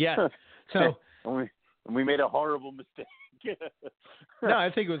 Yeah. So and we made a horrible mistake. No, I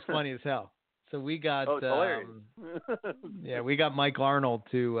think it was funny as hell. So we got we got Mike Arnold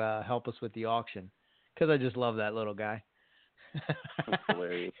to help us with the auction, because I just love that little guy. That's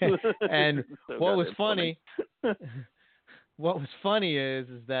hilarious. And what was funny is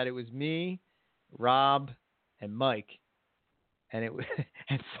that it was me, Rob, and Mike, and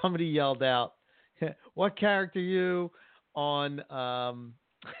and somebody yelled out, "What character are you on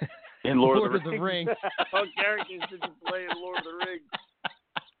in Lord of the Rings?" What characters did you play in Lord of the Rings?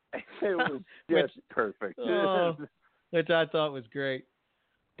 It was just perfect. Which I thought was great.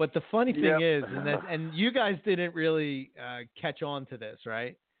 But the funny thing is, and you guys didn't really catch on to this,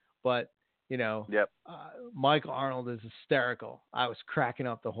 right? But, Michael Arnold is hysterical. I was cracking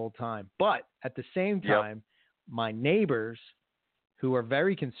up the whole time. But at the same time, my neighbors, who are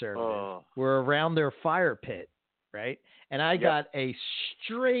very conservative, were around their fire pit, right? And I got a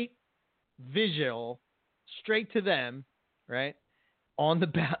straight visual, straight to them, right, on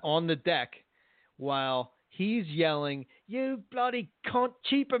the deck, while he's yelling, "You bloody cunt,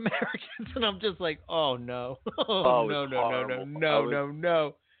 cheap Americans!" And I'm just like, "Oh no,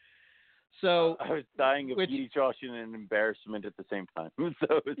 no." So I was dying of exhaustion and embarrassment at the same time.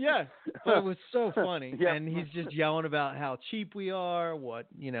 So but it was so funny. And he's just yelling about how cheap we are, what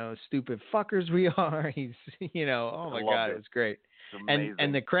stupid fuckers we are. He's oh my god, it was great.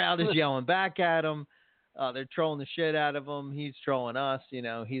 And the crowd is yelling back at him. They're trolling the shit out of him. He's trolling us.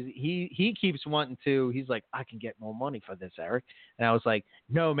 He keeps wanting to. He's like, "I can get more money for this, Eric." And I was like,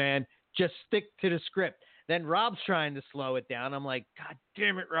 "No, man, just stick to the script." Then Rob's trying to slow it down. I'm like, "God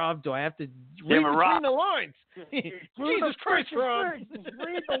damn it, Rob! Do I have to read between the lines?" Jesus Christ, Rob!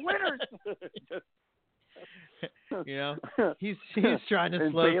 Read the winners. He's trying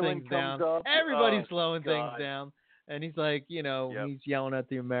to slow things down. Everybody's slowing things down. And he's like, he's yelling at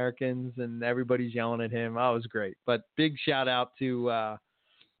the Americans, and everybody's yelling at him. Oh, it was great. But big shout out to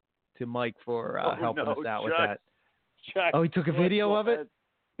Mike for helping us out with that. Chuck, he took a video of it?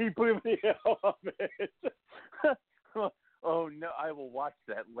 He put a video of it. Oh no, I will watch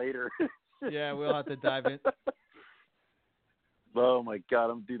that later. Yeah, we'll have to dive in. Oh my God,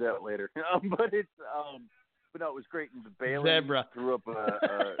 I'm gonna do that later. But no, it was great. And the Bailey Zebra threw up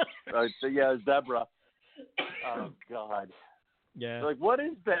a zebra. Oh God. Yeah. They're like, what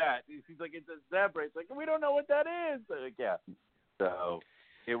is that? He's like, it's a zebra. It's like, we don't know what that is. They're like, yeah. So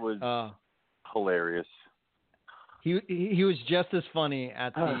it was hilarious. He was just as funny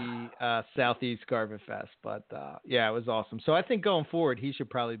at the Southeast Carpet Fest, but yeah, it was awesome. So I think going forward, he should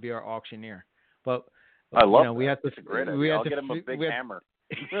probably be our auctioneer. But I love that. We have to. That's a great idea. I'll get him a big hammer.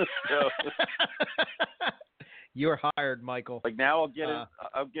 You're hired, Michael. Like now, I'll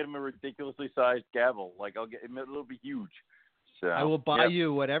get him a ridiculously sized gavel. Like it'll be huge. So I will buy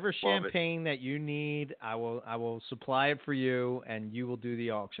you whatever champagne that you need. I will supply it for you, and you will do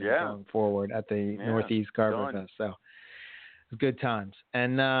the auction going forward at the Northeast Carpet Fest. So good times.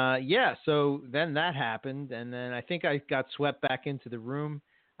 And so then that happened, and then I think I got swept back into the room.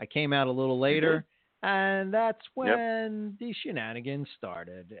 I came out a little later. And that's when the shenanigans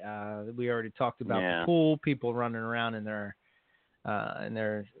started. We already talked about the pool, people running around in their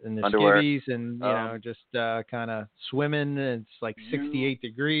skivvies and just kind of swimming. It's like 68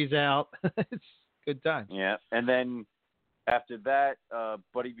 degrees out. It's good time. Yeah, and then after that,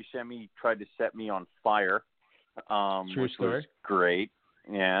 Buddy Buscemi tried to set me on fire. Which was great.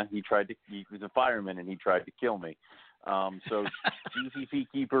 Yeah, he was a fireman and he tried to kill me. So GCP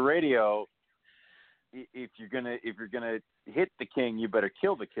Keeper Radio. If you're gonna hit the king, you better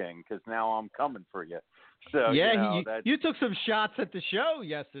kill the king because now I'm coming for you. So you took some shots at the show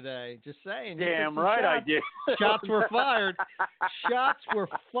yesterday. Just saying. Damn right I did. Shots were fired. Shots were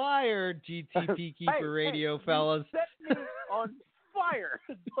fired. GTP Keeper Radio fellas. Set me on fire.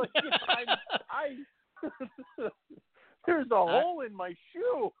 There's a hole in my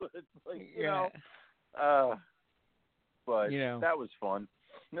shoe. It's like but that was fun.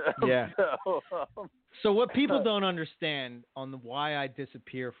 Yeah. So what people don't understand on why I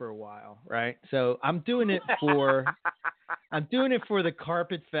disappear for a while, right? So I'm doing it for the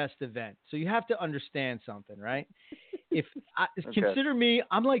Carpet Fest event. So you have to understand something, right? Consider me,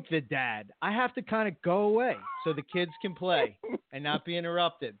 I'm like the dad. I have to kind of go away so the kids can play and not be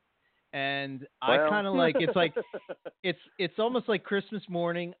interrupted. And I kind of it's almost like Christmas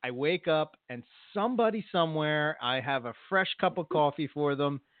morning. I wake up and somebody somewhere, I have a fresh cup of coffee for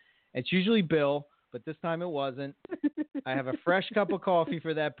them. It's usually Bill, but this time it wasn't. I have a fresh cup of coffee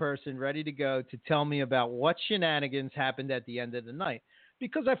for that person ready to go to tell me about what shenanigans happened at the end of the night.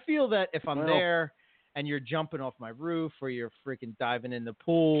 Because I feel that if I'm there and you're jumping off my roof or you're freaking diving in the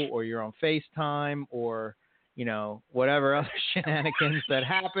pool or you're on FaceTime or whatever other shenanigans that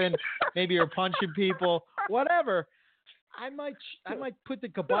happen. Maybe you're punching people, whatever. I might put the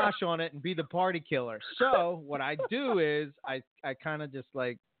kibosh on it and be the party killer. So what I do is I kind of just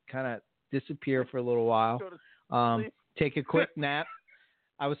disappear for a little while, take a quick nap.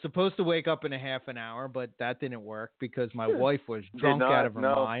 I was supposed to wake up in a half an hour, but that didn't work because my wife was drunk out of her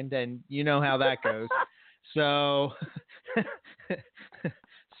mind, and you know how that goes. So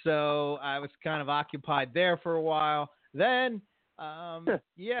So I was kind of occupied there for a while. Then, I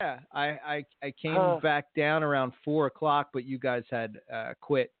came back down around 4:00, but you guys had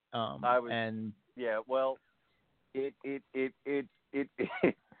quit. Some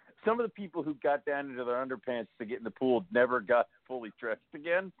of the people who got down into their underpants to get in the pool never got fully dressed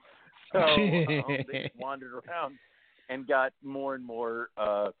again. So they wandered around and got more and more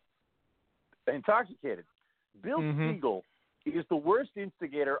intoxicated. Bill Siegel is the worst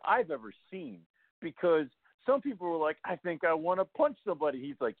instigator I've ever seen because some people were like, I think I want to punch somebody.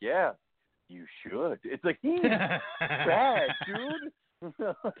 He's like, yeah, you should. It's like, he's bad, dude.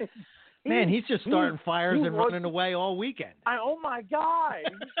 Man, he's just starting fires and running away all weekend. Oh, my God.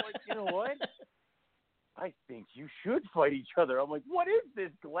 He's like, you know what? I think you should fight each other. I'm like, what is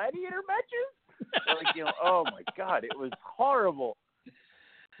this, gladiator matches? Oh, my God. It was horrible. He's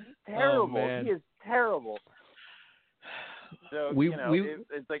terrible. Oh, he is terrible. So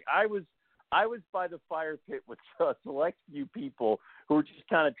it's like I was by the fire pit with a select few people who were just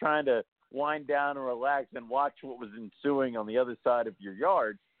kind of trying to wind down and relax and watch what was ensuing on the other side of your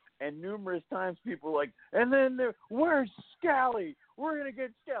yard. And numerous times people were like, and then where's Scally? We're gonna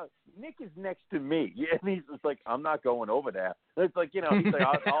get Scally. Nick is next to me, and he's just like, I'm not going over there. It's like he's like,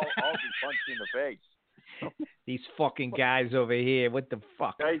 I'll be punched in the face. These fucking guys over here, what the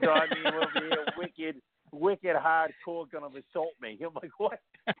fuck? Guys over here, wicked hardcore gonna assault me. I'm like, what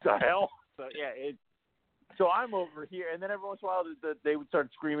the hell? So so I'm over here, and then every once in a while they would start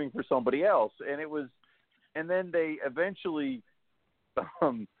screaming for somebody else, and then they eventually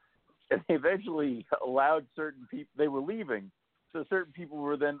and they eventually allowed certain people. They were leaving, so certain people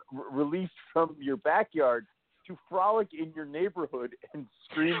were then released from your backyard to frolic in your neighborhood and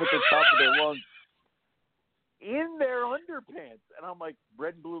scream at the top of their lungs in their underpants. And I'm like,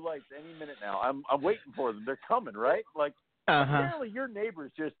 red and blue lights any minute now. I'm waiting for them. They're coming, right? Like, apparently your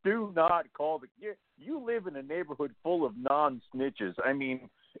neighbors just do not call the – you live in a neighborhood full of non-snitches. I mean,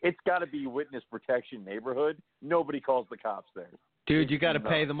 it's got to be witness protection neighborhood. Nobody calls the cops there. Dude, you got to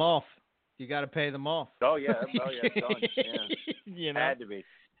pay them off. You got to pay them off. Oh, yeah. Done. Yeah. You know? Had to be.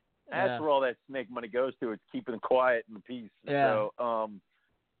 That's where all that snake money goes to. It's keeping it quiet and peace. Yeah. So,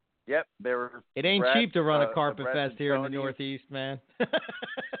 yep, they were. It ain't cheap to run a carpet fest here in the Tony. Northeast, man.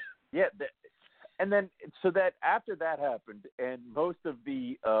 Yeah, and then so that after that happened, and most of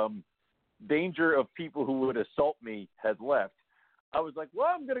the danger of people who would assault me had left, I was like, well,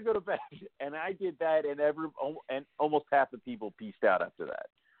 I'm gonna go to bed, and I did that, and almost half the people pieced out after that.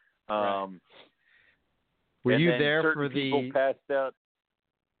 Right. Were you there for people passed out.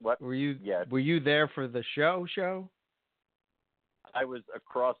 What? Were you? Yeah. Were you there for the show? I was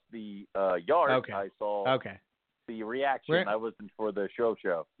across the yard. Okay. I saw the reaction. I wasn't for the show.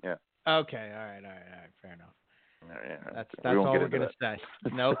 Yeah. Okay. All right. Fair enough. Yeah. That's all we're gonna say.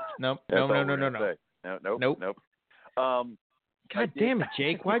 Nope. No. God damn it,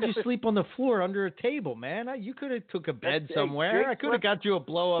 Jake! Why'd you sleep on the floor under a table, man? You could have took a bed somewhere. I could have got you a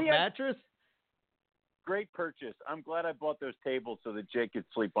blow-up mattress. Great purchase. I'm glad I bought those tables so that Jake could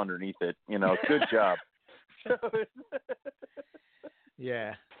sleep underneath it. You know, good job.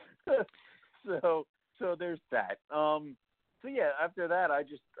 Yeah. So there's that. So yeah, after that, I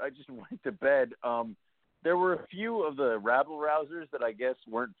just went to bed. There were a few of the rabble rousers that I guess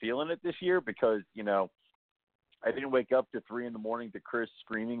weren't feeling it this year because I didn't wake up to 3 a.m. to Chris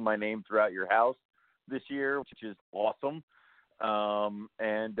screaming my name throughout your house this year, which is awesome. Yeah.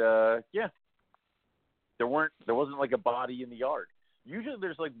 There wasn't like a body in the yard. Usually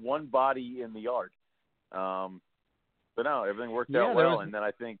there's like one body in the yard. But no, everything worked out well. And then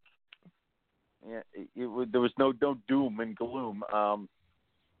I think, there was no doom and gloom.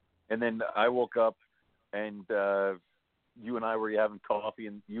 And then I woke up and, you and I were having coffee,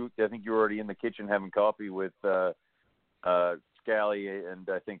 and I think you were already in the kitchen having coffee with, Scally and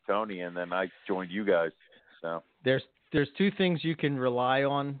I think Tony. And then I joined you guys. So There's 2 things you can rely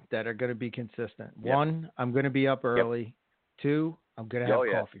on that are going to be consistent. Yep. 1, I'm going to be up early. Yep. 2, I'm going to have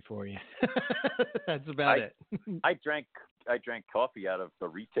coffee for you. That's about it. I drank coffee out of the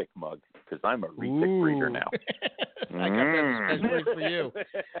retic mug because I'm a retic breeder now. I got that especially for you.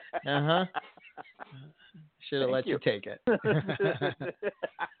 Should have let you take it.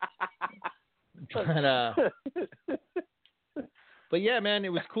 But yeah, man, it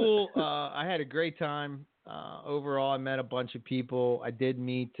was cool. I had a great time. Overall, I met a bunch of people. I did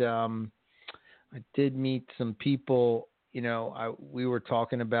meet some people. We were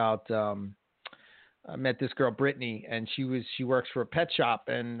talking about. I met this girl, Brittany, and she works for a pet shop,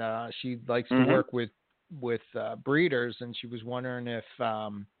 and she likes to work with breeders, and she was wondering if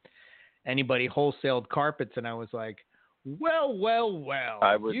anybody wholesaled carpets, and I was like, well.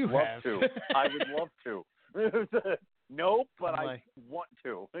 I would love to. I would love to. No, but I want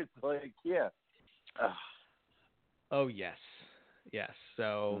to. It's like, yeah. Oh, yes.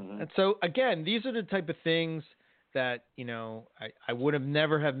 So, and so again, these are the type of things that, I would have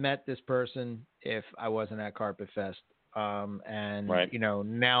never have met this person if I wasn't at Carpet Fest. And,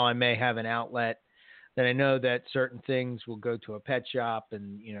 now I may have an outlet that I know that certain things will go to a pet shop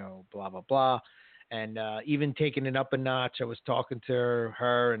and, blah, blah, blah. And even taking it up a notch, I was talking to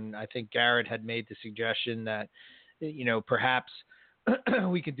her, and I think Garrett had made the suggestion that, perhaps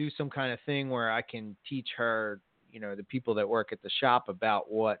we could do some kind of thing where I can teach her, the people that work at the shop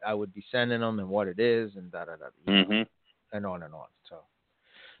about what I would be sending them and what it is and and on and on. So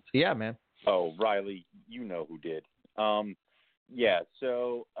yeah, man. Oh, Riley, you know who did. Yeah.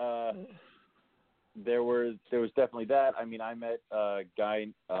 So there was definitely that. I mean, I met a guy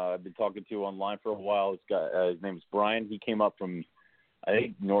I've been talking to online for a while. His name is Brian. He came up from, I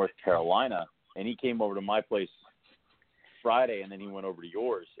think, North Carolina, and he came over to my place Friday, and then he went over to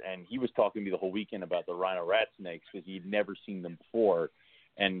yours, and he was talking to me the whole weekend about the rhino rat snakes because he'd never seen them before,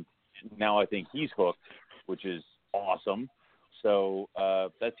 and now I think he's hooked, which is awesome. So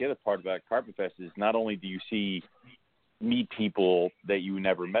that's the other part about Carpet Fest is not only do you meet people that you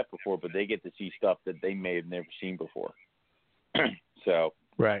never met before, but they get to see stuff that they may have never seen before. So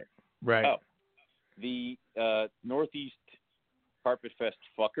right. Oh, the Northeast Carpet Fest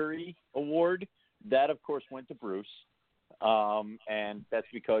Fuckery Award, that of course went to Bruce. And that's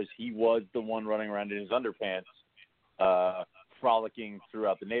because he was the one running around in his underpants frolicking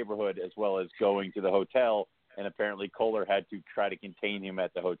throughout the neighborhood as well as going to the hotel. And apparently Kohler had to try to contain him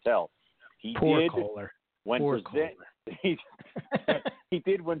at the hotel. Poor Kohler. He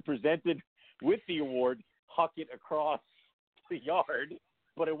did when presented with the award, huck it across the yard,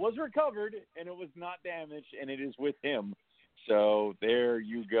 but it was recovered and it was not damaged, and it is with him. So there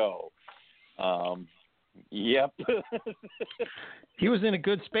you go. Yep. He was in a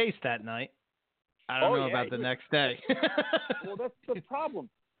good space that night. I don't know about the next day. Well, that's the problem.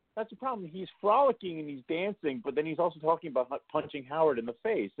 That's the problem. He's frolicking and he's dancing, but then he's also talking about punching Howard in the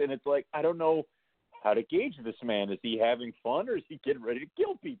face. And it's like, I don't know how to gauge this man. Is he having fun or is he getting ready to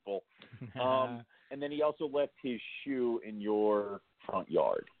kill people? And then he also left his shoe in your front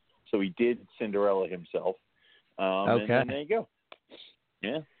yard. So he did Cinderella himself. Okay. And there you go.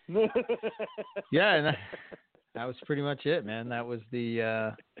 Yeah. Yeah, and that was pretty much it, man. That was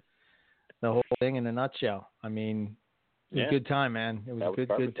the whole thing in a nutshell. I mean, it was a good time, man. It was a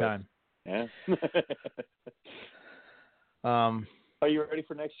good time. Yeah. Are you ready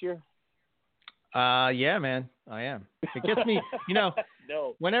for next year? Yeah, man, I am. It gets me, no,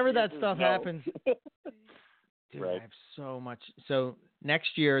 whenever that stuff happens, dude, right. I have so much. So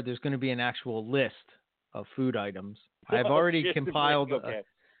next year, there's going to be an actual list of food items. I've already compiled.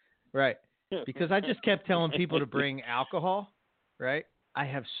 Right. Because I just kept telling people to bring alcohol, right? I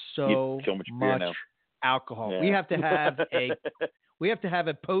have so much alcohol. Yeah. We have to have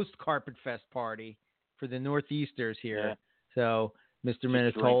a post Carpet Fest party for the Northeasters here. Yeah. So Mr.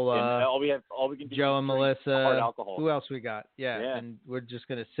 Minatola, all we can do Joe and Melissa. Who else we got? Yeah. And we're just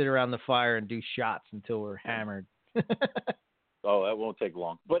gonna sit around the fire and do shots until we're hammered. Oh, that won't take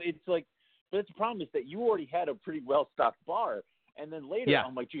long. But the problem is that you already had a pretty well stocked bar, and then later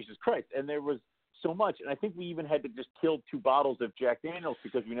I'm like, Jesus Christ, and there was so much, and I think we even had to just kill 2 bottles of Jack Daniels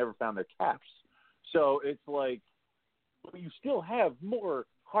because we never found their caps. So it's like, you still have more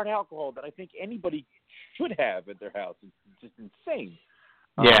hard alcohol that I think anybody should have at their house. It's just insane.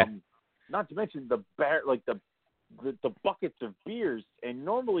 Yeah. Not to mention the buckets of beers, and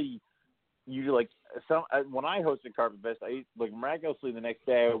normally you when I hosted Carpet Fest, I miraculously the next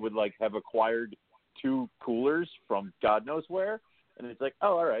day I would have acquired 2 coolers from God knows where, and it's like,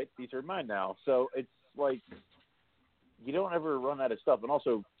 oh, all right, these are mine now. So it's like you don't ever run out of stuff, and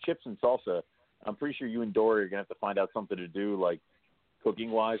also chips and salsa. I'm pretty sure you and Dory are gonna have to find out something to do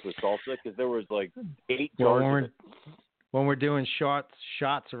cooking wise with salsa, because there was 8 jars of it. When we're doing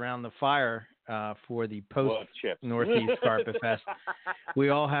shots around the fire for the post Northeast Carpet Fest, we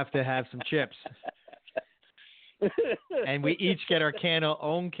all have to have some chips, and we each get our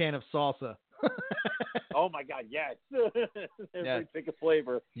own can of salsa. Oh my God, yes! Every pick a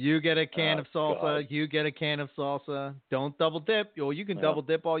flavor. You get a can of salsa. God. You get a can of salsa. Don't double dip. Well, you can double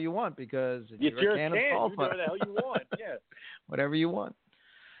dip all you want because it's your can of salsa. You do whatever the hell you want. Yeah. Whatever you want.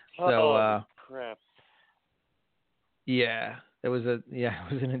 So, crap. Yeah, it was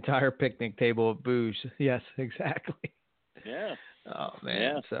an entire picnic table of booze. Yes, exactly. Yeah. Oh man.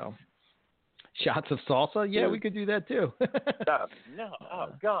 Yeah. So, shots of salsa? Yeah, we could do that too. No. Oh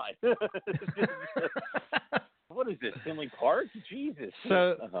God. What is this? Finley Park? Jesus.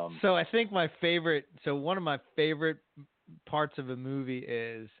 So I think one of my favorite parts of a movie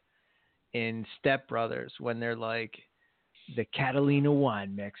is in Step Brothers when they're like the Catalina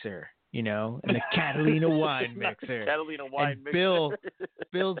wine mixer, and the Catalina wine mixer. Catalina wine and mixer.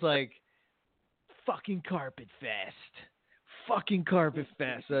 Bill's like, fucking Carpet Fest. Fucking Carpet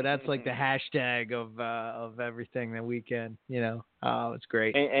Fest. So that's the hashtag of everything that weekend, Oh, it's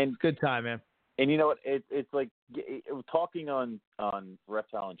great. And good time, man. And you know what? It's like talking on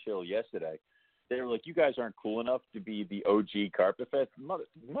Reptile and Chill yesterday. They were like, you guys aren't cool enough to be the OG Carpet Fest.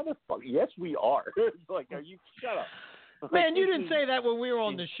 Motherfucker, yes, we are. It's like, are you – shut up. Man, you didn't say that when we were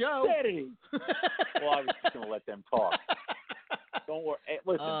on the show. Well, I was just going to let them talk. Don't worry. Hey,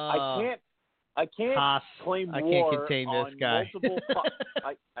 listen, I can't claim war contain on this guy. multiple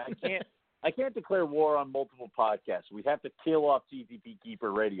I can't declare war on multiple podcasts. We have to kill off TCP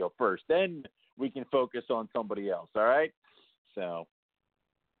Keeper Radio first. Then we can focus on somebody else, all right? So,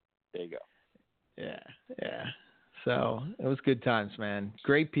 there you go. Yeah. So, it was good times, man.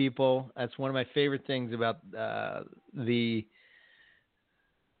 Great people. That's one of my favorite things about that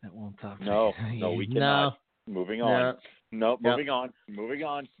won't talk. No, we cannot. No. Moving on. No, moving on. Moving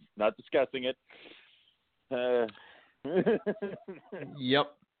on. Not discussing it.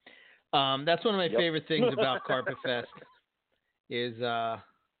 Yep. That's one of my favorite things about Carpet Fest is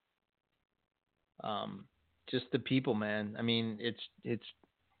just the people, man. I mean, it's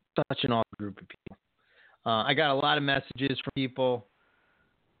such an awesome group of people. I got a lot of messages from people.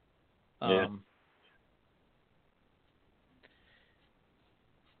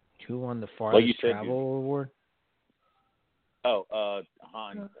 Who won the Like farthest you said, travel award? Oh,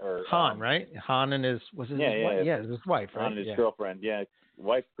 Han or Han, right? Han and his wife, Yeah, it was his wife, right? Han and his girlfriend. Yeah,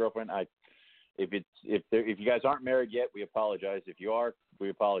 wife, girlfriend. If you guys aren't married yet, we apologize. If you are, we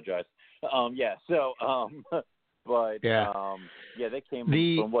apologize. Yeah. So, but yeah, they came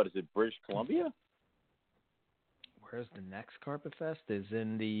from what is it, British Columbia? Where's the next Carpet Fest? Is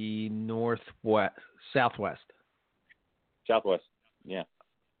in the southwest. Southwest. Yeah.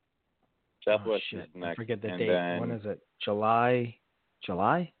 Southwest is next. I forget the and date. Then, when is it? July?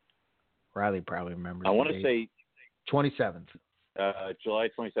 Riley probably remembers. I want to say 27th. July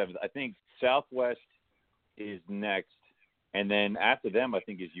 27th. I think Southwest is next, and then after them, I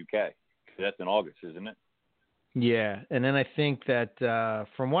think is UK. That's in August, isn't it? Yeah, and then I think that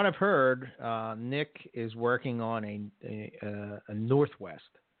from what I've heard, Nick is working on a Northwest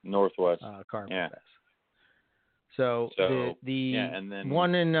Carpet Fest. So the and then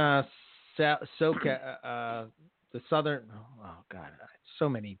one in SoCal, the southern. Oh God, so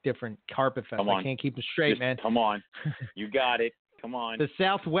many different Carpet Fests. I can't keep them straight, man. Come on, you got it. Come on. The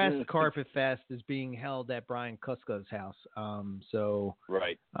Southwest Carpet Fest is being held at Brian Kusko's house.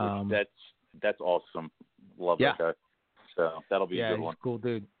 Right. That's awesome. Love that guy. So that'll be a good one. Yeah, he's a cool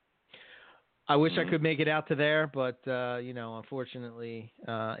dude. I wish I could make it out to there, but unfortunately,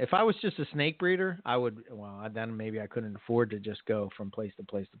 if I was just a snake breeder, I would. Well, then maybe I couldn't afford to just go from place to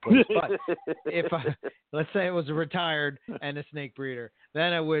place to place. But if let's say I was retired and a snake breeder,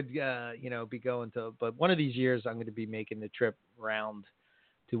 then I would, be going to. But one of these years, I'm going to be making the trip round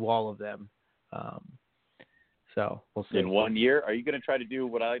to all of them. So we'll see. In 1 year, are you going to try to do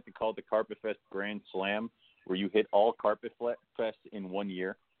what I like to call the Carpet Fest Grand Slam, where you hit all Carpet Fest in 1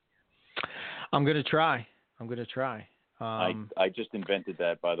 year? I'm going to try. I just invented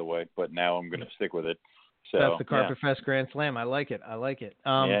that, by the way, but now I'm going to stick with it. So that's the Carpet Fest Grand Slam. I like it.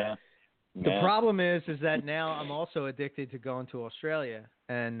 The problem is that now I'm also addicted to going to Australia,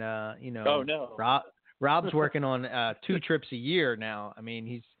 and Oh no. Rob's working on 2 trips a year now. I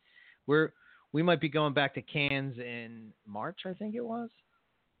mean, we might be going back to Cairns in March, I think it was.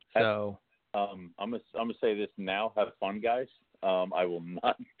 So I'm gonna say this now. Have fun, guys. I will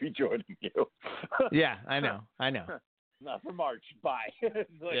not be joining you. Yeah, I know. Not for March. Bye.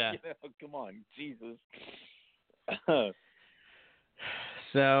 Come on, Jesus.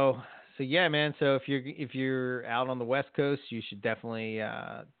 So yeah, man. So if you're out on the West Coast, you should definitely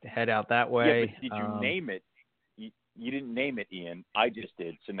head out that way. Yeah, but did you name it? You didn't name it, Ian. I just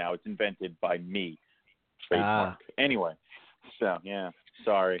did. So now it's invented by me. Trademark. Anyway. So yeah.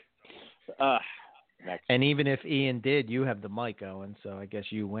 Sorry. Next. And even if Ian did, you have the mic, Owen, so I guess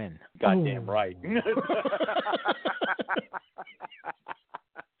you win. Goddamn right.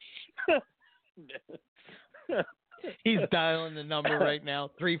 He's dialing the number right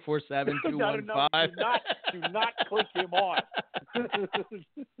now, 347-215. Do not click him on.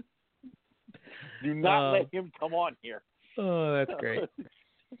 Do not let him come on here. Oh, that's great.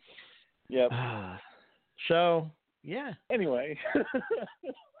 Yep. So, yeah. Anyway.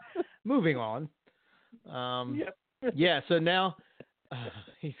 Moving on. Yep. Yeah, so now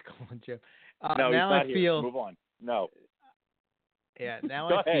he's calling Jim. No, now he's not I feel. Here. Move on. No. Yeah, now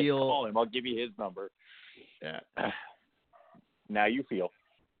Go I ahead, feel. Call him. I'll give you his number. Yeah. Now you feel.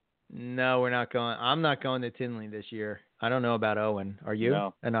 No, we're not going. I'm not going to Tinley this year. I don't know about Owen. Are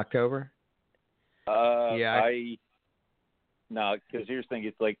you in October? Yeah. No, because here's the thing.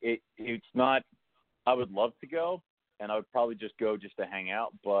 It's like it's not. I would love to go, and I would probably just go just to hang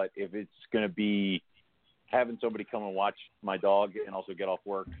out. But if it's going to be having somebody come and watch my dog and also get off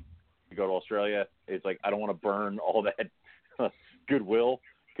work to go to Australia, it's like I don't want to burn all that goodwill,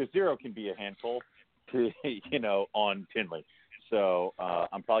 because Zero can be a handful to on Tinley. So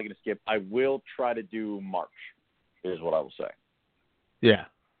I'm probably going to skip. I will try to do March, is what I will say. Yeah.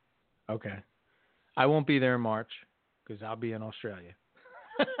 Okay. I won't be there in March because I'll be in Australia.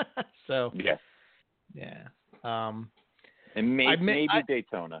 So yeah. And maybe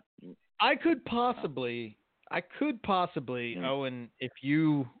Daytona. I could possibly, Owen, if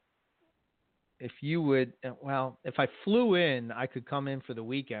you would, well, if I flew in, I could come in for the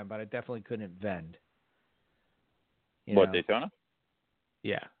weekend, but I definitely couldn't vend. Daytona?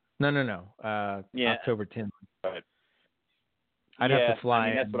 Yeah. No. October 10th. Right. I'd have to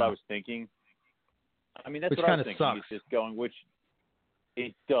fly. That's what I was thinking. That's which what I was thinking. Sucks. It's just going, which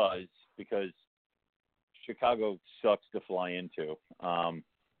it does, because Chicago sucks to fly into.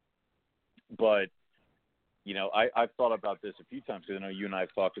 But I've thought about this a few times, because I know you and I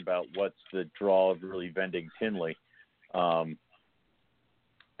have talked about what's the draw of really vending Tinley. And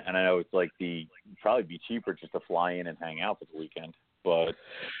I know it's like probably be cheaper just to fly in and hang out for the weekend. But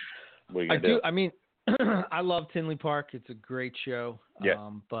What are you I gonna do? I mean, I love Tinley Park. It's a great show. Yes.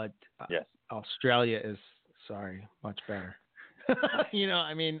 But Yes. Australia is much better.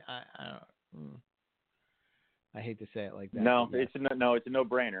 I mean, I hate to say it like that. No, yes. it's a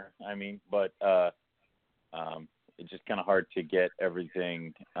no-brainer. I mean, but it's just kind of hard to get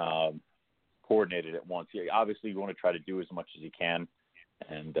everything coordinated at once. Yeah, obviously, you want to try to do as much as you can,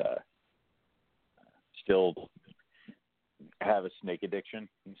 and still have a snake addiction.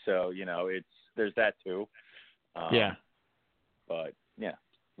 So there's that too. Yeah. But yeah,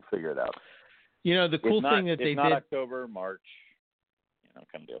 we'll figure it out. The cool thing that they not did. October, March,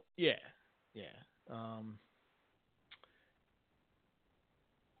 kind of deal. Yeah.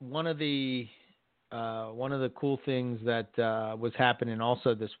 One of the cool things that was happening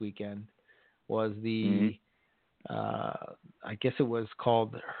also this weekend was the I guess it was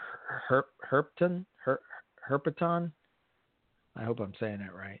called Herpeton. I hope I'm saying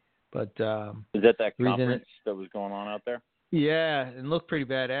that right. But is that conference that was going on out there? Yeah, it looked pretty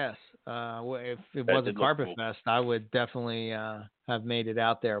badass. If it wasn't Carpet Fest, I would definitely have made it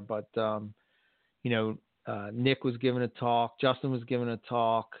out there. But Nick was giving a talk. Justin was giving a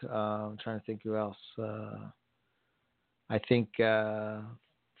talk. I'm trying to think who else. I think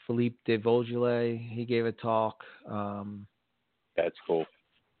Philippe de Vogele, he gave a talk. That's cool.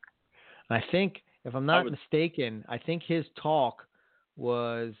 I think, if I'm not mistaken, I think his talk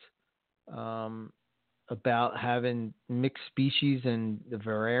was about having mixed species and the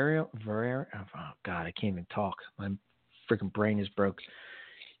vivarium. Oh God, I can't even talk. My freaking brain is broke.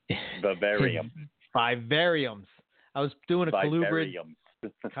 Vivarium. Vivariums. I was doing a colubrid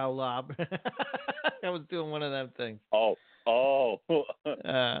collab. I was doing one of them things. Oh.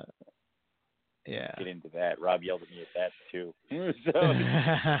 Yeah. Get into that. Rob yelled at me at that too. So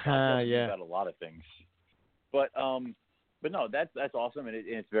yeah. About a lot of things. But no, that's awesome, and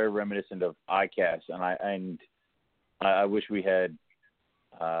it's very reminiscent of ICAST, and I wish we had.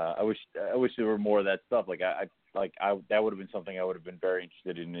 I wish there were more of that stuff. That would have been something I would have been very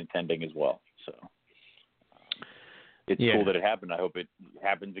interested in attending as well. So it's cool that it happened. I hope it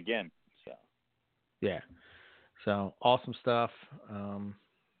happens again. So yeah, so awesome stuff.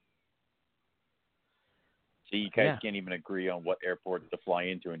 See, you guys can't even agree on what airport to fly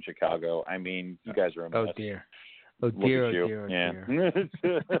into in Chicago. I mean, you guys are a mess. Oh dear. Oh dear.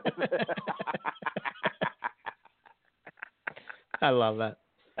 I love that.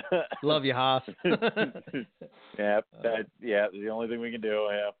 Love you, Haas. Yeah, the only thing we can do.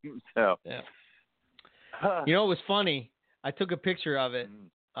 Yeah. So. Yeah. It was funny. I took a picture of it.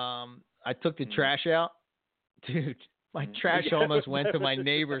 I took the trash out. Dude, my trash almost went to my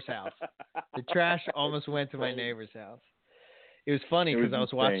neighbor's house. The trash almost went to my neighbor's house. It was funny because I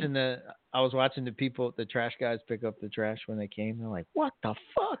was watching the people, the trash guys, pick up the trash when they came. They're like, "What the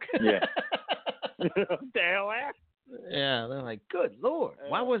fuck?" Yeah. What the hell? Yeah, they're like, "Good Lord,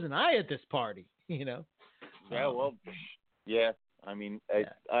 why wasn't I at this party?" Yeah, well, yeah. I mean,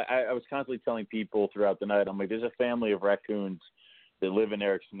 I was constantly telling people throughout the night, I'm like, there's a family of raccoons that live in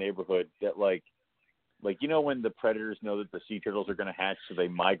Eric's neighborhood that like when the predators know that the sea turtles are going to hatch, so they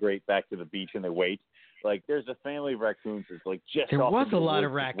migrate back to the beach and they wait. Like, there's a family of raccoons that's like just there off was in the a lot woods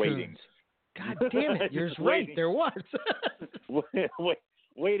of raccoons. Waiting. God damn it! You're right. There was.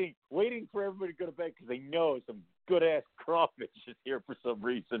 waiting for everybody to go to bed because they know some good ass crawfish is here for some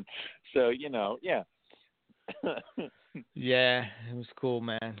reason. So yeah. Yeah, it was cool,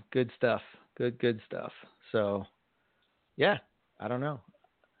 man. Good stuff. Good stuff. So, yeah, I don't know.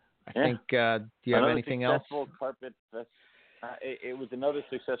 I think. Do you have anything else? Carpet Fest. It was another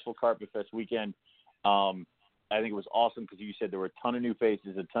successful Carpet Fest weekend. I think it was awesome because you said there were a ton of new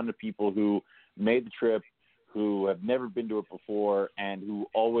faces, a ton of people who made the trip, who have never been to it before, and who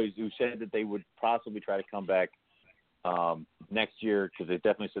said that they would possibly try to come back next year because they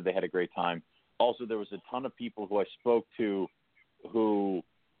definitely said they had a great time. Also, there was a ton of people who I spoke to who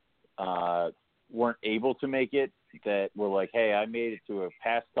weren't able to make it that were like, hey, I made it to a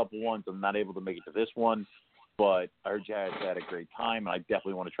past couple ones. I'm not able to make it to this one, but I heard you guys had a great time, and I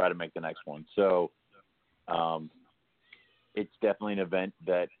definitely want to try to make the next one. So it's definitely an event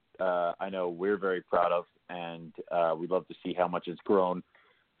that I know we're very proud of, and we'd love to see how much it's grown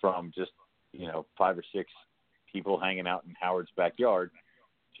from just, 5 or 6 people hanging out in Howard's backyard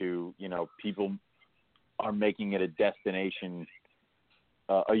to, people are making it a destination,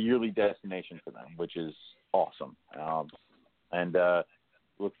 a yearly destination for them, which is awesome. And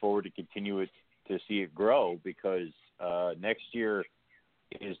look forward to continue to see it grow because next year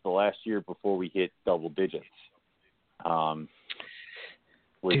is the last year before we hit double digits,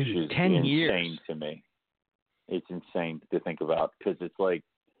 which is 10 insane years. to me. It's insane to think about because it's like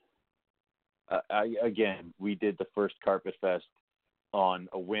We did the first Carpet Fest on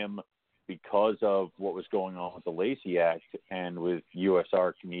a whim because of what was going on with the Lacey Act and with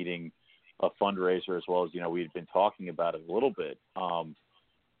USARC needing a fundraiser, as well as, we had been talking about it a little bit. And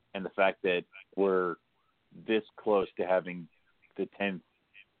the fact that we're this close to having the 10th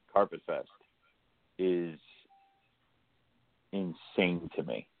Carpet Fest is insane to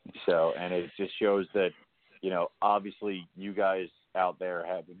me. So, and it just shows that, obviously you guys out there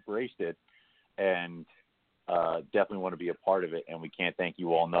have embraced it and definitely want to be a part of it. And we can't thank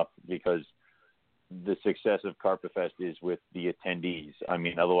you all enough, because the success of Carpet Fest is with the attendees. I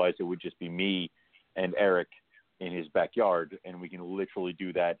mean, otherwise it would just be me and Eric in his backyard, and we can literally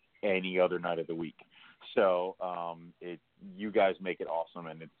do that any other night of the week. So you guys make it awesome,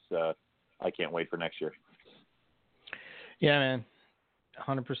 and it's I can't wait for next year. Yeah, man,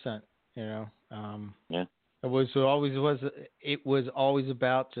 100%. Yeah. It was always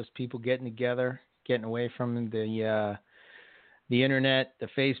about just people getting together, getting away from the internet, the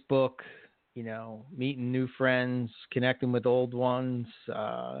Facebook, meeting new friends, connecting with old ones,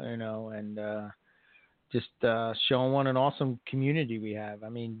 and just showing what an awesome community we have. I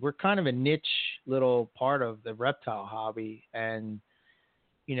mean, we're kind of a niche little part of the reptile hobby, and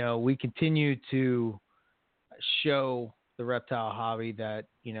we continue to show the reptile hobby that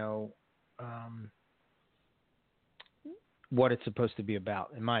what it's supposed to be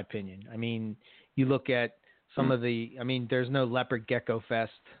about, in my opinion. I mean, you look at some of there's no leopard gecko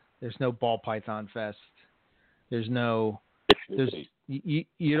fest, there's no ball python fest, you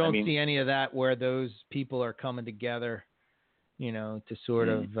don't see any of that where those people are coming together, to sort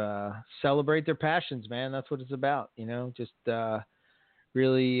of celebrate their passions, man. That's what it's about, just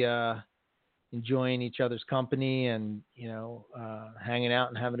really enjoying each other's company and, hanging out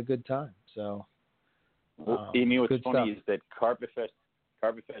and having a good time. So, what's funny is that Carpet Fest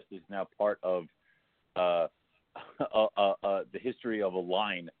is now part of the history of a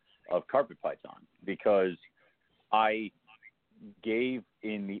line of carpet python, because I gave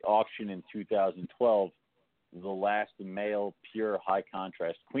in the auction in 2012 the last male pure high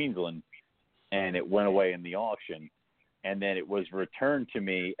contrast Queensland, and it went away in the auction, and then it was returned to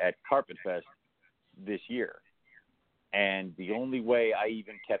me at Carpet Fest this year. And the only way I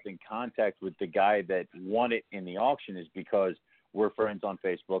even kept in contact with the guy that won it in the auction is because we're friends on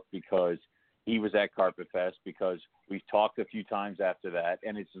Facebook, because he was at Carpet Fest, because we've talked a few times after that.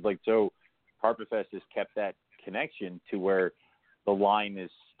 And it's like, so Carpet Fest has kept that connection to where the line is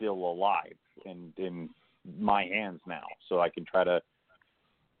still alive and in my hands now. So I can try to,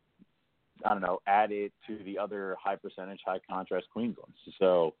 add it to the other high percentage, high contrast Queenslands.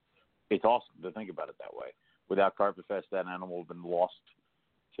 So it's awesome to think about it that way. Without Carpet Fest, that animal would have been lost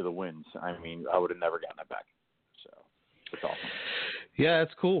to the winds. I mean, I would have never gotten it back. So it's awesome. Yeah,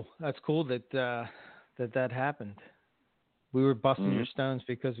 that's cool. That's cool that that happened. We were busting your stones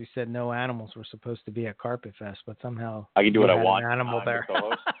because we said no animals were supposed to be at Carpet Fest, but somehow I can do what I want. An animal there.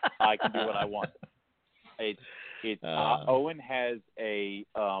 I can do what I want. Owen has a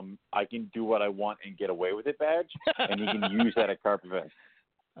I can do what I want and get away with it badge, and he can use that at Carpet Fest.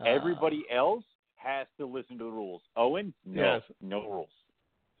 Everybody else has to listen to the rules. Owen, no rules.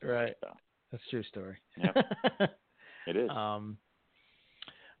 Right. So. That's a true story. Yep. It is.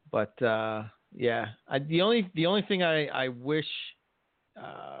 But the only thing I wish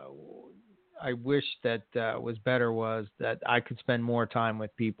that was better was that I could spend more time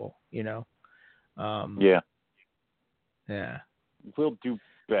with people. Yeah. We'll do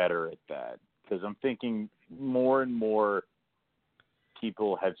better at that, because I'm thinking more and more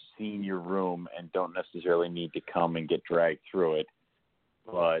people have seen your room and don't necessarily need to come and get dragged through it.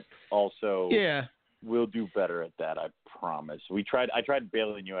 But also, we'll do better at that, I promise. I tried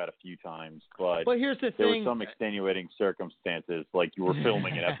bailing you out a few times, but here's the there thing. were some extenuating circumstances, like you were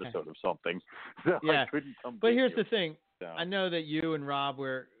filming an episode or something. So I couldn't come. But here's the thing. So. I know that you and Rob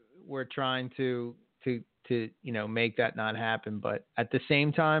were trying to make that not happen, but at the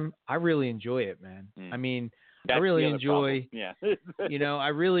same time, I really enjoy it, man. I mean, that's I really enjoy, I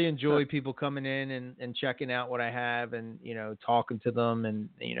really enjoy people coming in and checking out what I have and, talking to them and,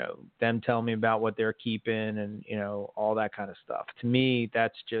 them telling me about what they're keeping and, all that kind of stuff. To me,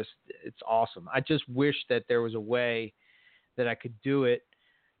 it's awesome. I just wish that there was a way that I could do it.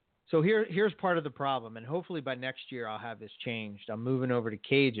 So here's part of the problem. And hopefully by next year, I'll have this changed. I'm moving over to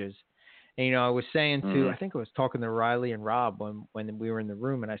cages. And, I was saying I think I was talking to Riley and Rob when we were in the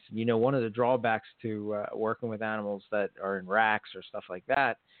room, and I said, one of the drawbacks to working with animals that are in racks or stuff like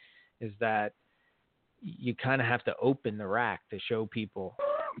that is that you kind of have to open the rack to show people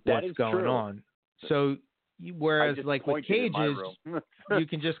what's going on. So whereas like with pointed in my cages, room. you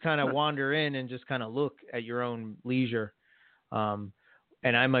can just kind of wander in and just kind of look at your own leisure.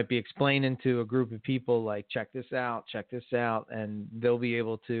 And I might be explaining to a group of people like, check this out, and they'll be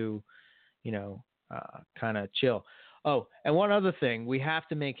able to, kind of chill. Oh, and one other thing we have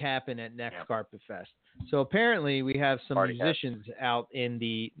to make happen at next Carpet Fest. So apparently we have some musicians out in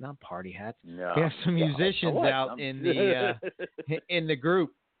the, not party hats. No. We have some musicians out in the in the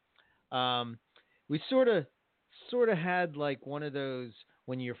group. We sort of had like one of those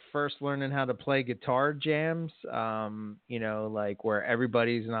when you're first learning how to play guitar jams, like where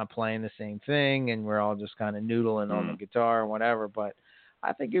everybody's not playing the same thing and we're all just kind of noodling on the guitar or whatever. But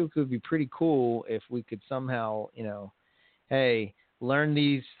I think it could be pretty cool if we could somehow, hey, learn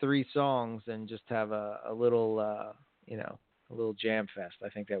these 3 songs and just have a little, a little jam fest. I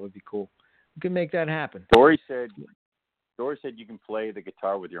think that would be cool. We could make that happen. Dory said you can play the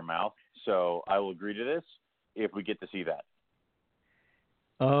guitar with your mouth, so I will agree to this if we get to see that.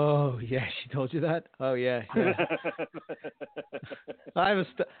 Oh, yeah, she told you that? Oh, yeah. I'll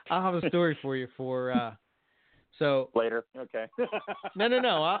have a story for you so later. Okay.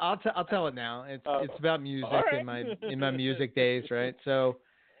 No. I'll tell it now. It's about music in my music days, right? So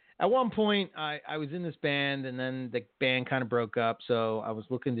at one point I was in this band and then the band kind of broke up. So I was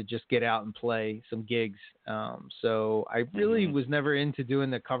looking to just get out and play some gigs. So I really was never into doing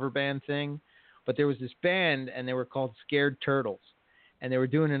the cover band thing, but there was this band and they were called Scared Turtles and they were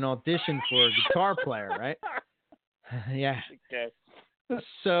doing an audition for a guitar player, right? Yeah. Okay.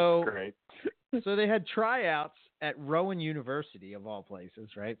 So great. So they had tryouts at Rowan University of all places,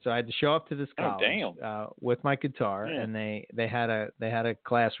 right? So I had to show up to this college with my guitar, and they had a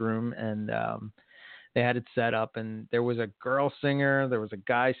classroom, and they had it set up, and there was a girl singer, there was a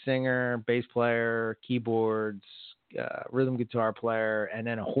guy singer, bass player, keyboards, rhythm guitar player, and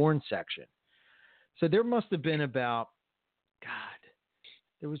then a horn section. So there must have been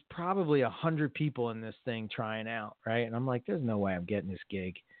there was probably 100 people in this thing trying out, right? And I'm like, there's no way I'm getting this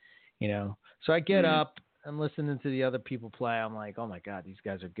gig. So I get up, I'm listening to the other people play. I'm like, oh my God, these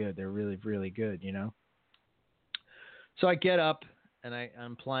guys are good. They're really, really good, So I get up and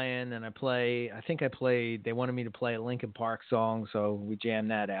I'm playing and I play. I think I played, they wanted me to play a Linkin Park song. So we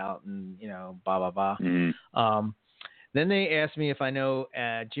jammed that out and, blah, blah, blah. Then they asked me if I know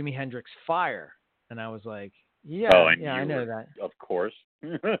Jimi Hendrix Fire. And I was like, I know that. Of course.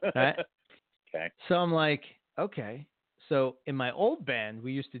 Right? Okay. So I'm like, okay. So in my old band,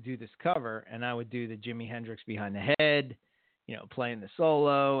 we used to do this cover, and I would do the Jimi Hendrix Behind the Head, playing the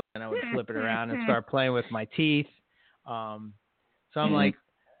solo, and I would flip it around and start playing with my teeth. So I'm like,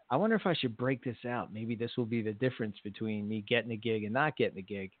 I wonder if I should break this out. Maybe this will be the difference between me getting a gig and not getting a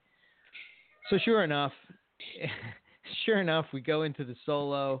gig. So sure enough, we go into the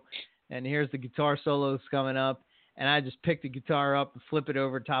solo, and here's the guitar solos coming up, and I just pick the guitar up and flip it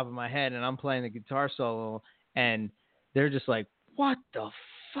over top of my head, and I'm playing the guitar solo, and they're just like, what the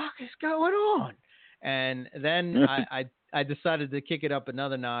fuck is going on? And then I decided to kick it up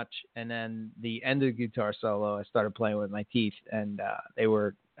another notch. And then the end of the guitar solo, I started playing with my teeth. And they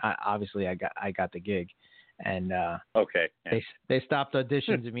were obviously I got the gig. And they stopped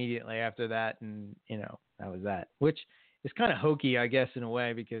auditions immediately after that. And that was that. Which is kind of hokey, I guess, in a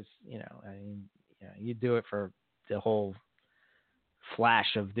way, because you do it for the whole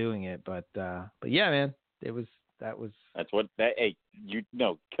flash of doing it. But yeah, man, that's what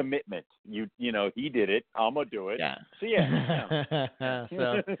commitment. He did it. I'm gonna do it. Yeah. So yeah.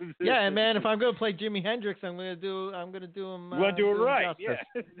 So yeah, man. If I'm gonna play Jimi Hendrix, I'm gonna do him. You want to do it right? Justice.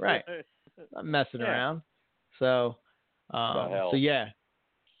 Yeah. Right. I'm messing around. So, so yeah.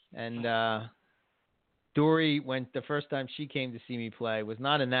 And Dory went the first time she came to see me play was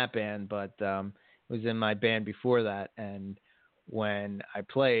not in that band, but was in my band before that. And when I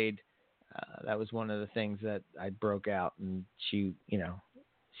played. That was one of the things that I broke out, and she,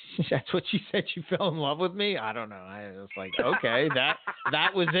 that's what she said. She fell in love with me. I don't know. I was like, okay,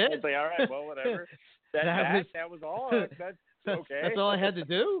 that was it. It's like, all right, well, whatever. That was all. That's okay. That's all I had to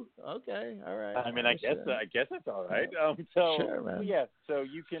do. Okay, all right. I mean, I guess that's all right. Sure, man. Yeah, so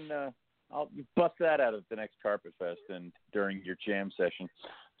you can, I'll bust that out at the next Carpet Fest and during your jam session.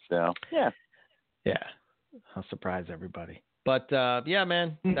 So yeah. I'll surprise everybody. But, yeah,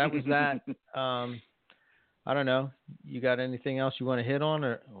 man, that was that. I don't know. You got anything else you want to hit on?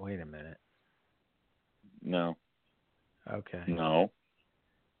 Or wait a minute. No. Okay. No.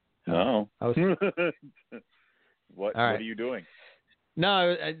 I was... What right. What are you doing?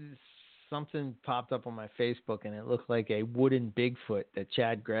 No, something popped up on my Facebook, and it looked like a wooden Bigfoot that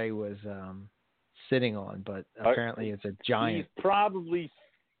Chad Gray was – sitting on, but apparently it's a giant. He's probably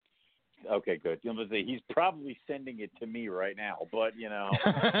Okay, good. You know, he's probably sending it to me right now, but yeah,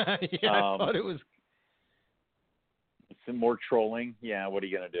 I thought it was some more trolling. Yeah, what are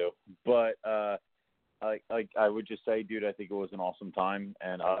you gonna do? But I would just say, dude, I think it was an awesome time,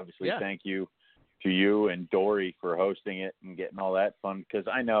 and obviously thank you to you and Dory for hosting it and getting all that fun, because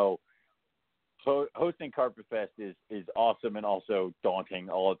I know hosting Carpet Fest is awesome and also daunting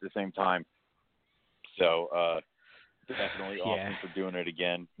all at the same time. So definitely awesome for doing it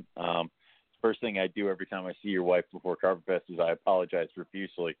again. First thing I do every time I see your wife before Carpet Fest is I apologize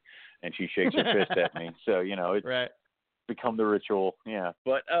profusely, and she shakes her fist at me. So, you know, it's become the ritual. Yeah.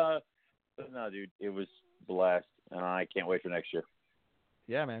 But no, dude, it was a blast, and I can't wait for next year.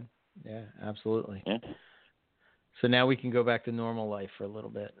 Yeah, man. Yeah, absolutely. Yeah. So now we can go back to normal life for a little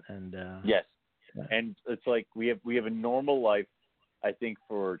bit, and yes, and it's like we have a normal life, I think,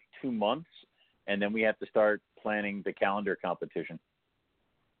 for 2 months, and then we have to start planning the calendar competition.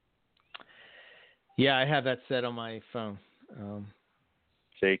 Yeah, I have that set on my phone.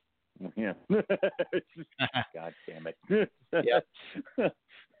 See, yeah. God damn it.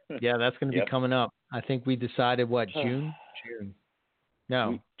 Yeah, that's going to be coming up. I think we decided June.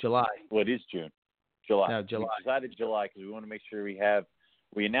 No, July. Well, it is June. July. No, July. We decided July because we want to make sure we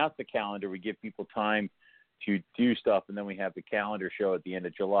announce the calendar, we give people time to do stuff, and then we have the calendar show at the end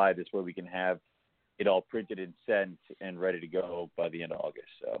of July. This way we can have it all printed and sent and ready to go by the end of August.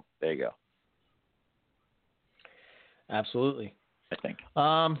 So there you go. Absolutely. I think.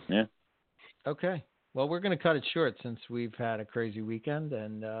 Yeah. Okay. Well, we're going to cut it short since we've had a crazy weekend,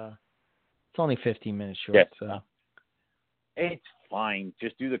 and it's only 15 minutes short. Yes. So it's fine.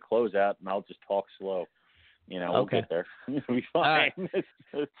 Just do the closeout, and I'll just talk slow. You know, we'll get there. It'll be fine.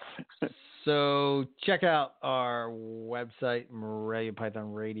 Right. So check out our website,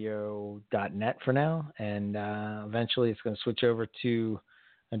 MoreliaPythonRadio.net for now, and eventually it's going to switch over to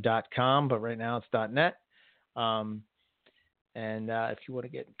 .com, but right now it's .net. And if you want to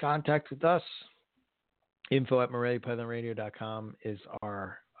get in contact with us, info@MoreliaPythonRadio.com is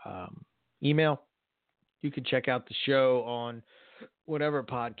our email. You can check out the show on whatever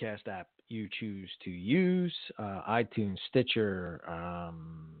podcast app you choose to use, iTunes, Stitcher,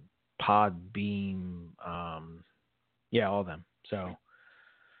 Podbeam, all of them. So,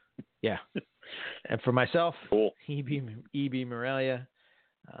 yeah. And for myself, cool. EB Morelia,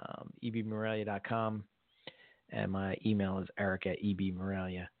 ebmorelia.com. And my email is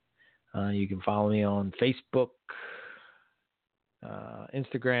eric@ebmorelia. You can follow me on Facebook,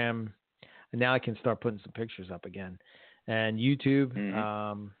 Instagram, and now I can start putting some pictures up again, and YouTube,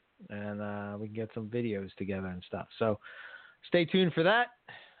 and we can get some videos together and stuff. So stay tuned for that.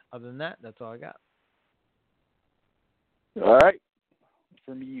 Other than that, that's all I got. All right.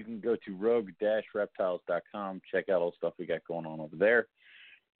 For me, you can go to rogue-reptiles.com, check out all the stuff we got going on over there.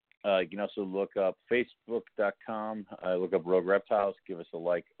 You can also look up facebook.com, look up Rogue Reptiles, give us a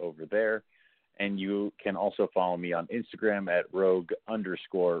like over there. And you can also follow me on Instagram at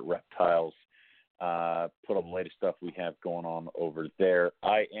rogue_reptiles. Put up the latest stuff we have going on over there.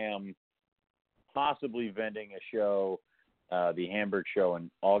 I am possibly vending a show, the Hamburg show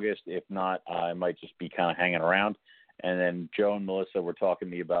in August. If not, I might just be kind of hanging around. And then Joe and Melissa were talking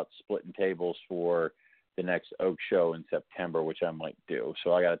to me about splitting tables for the next Oak show in September, which I might do.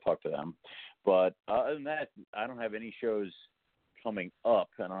 So I got to talk to them. But other than that, I don't have any shows coming up.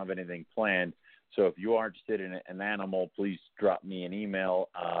 I don't have anything planned. So if you are interested in an animal, please drop me an email,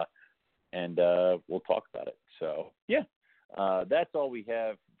 and we'll talk about it. So, yeah, that's all we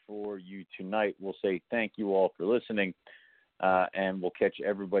have for you tonight. We'll say thank you all for listening, and we'll catch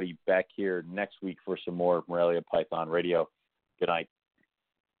everybody back here next week for some more Morelia Python Radio. Good night.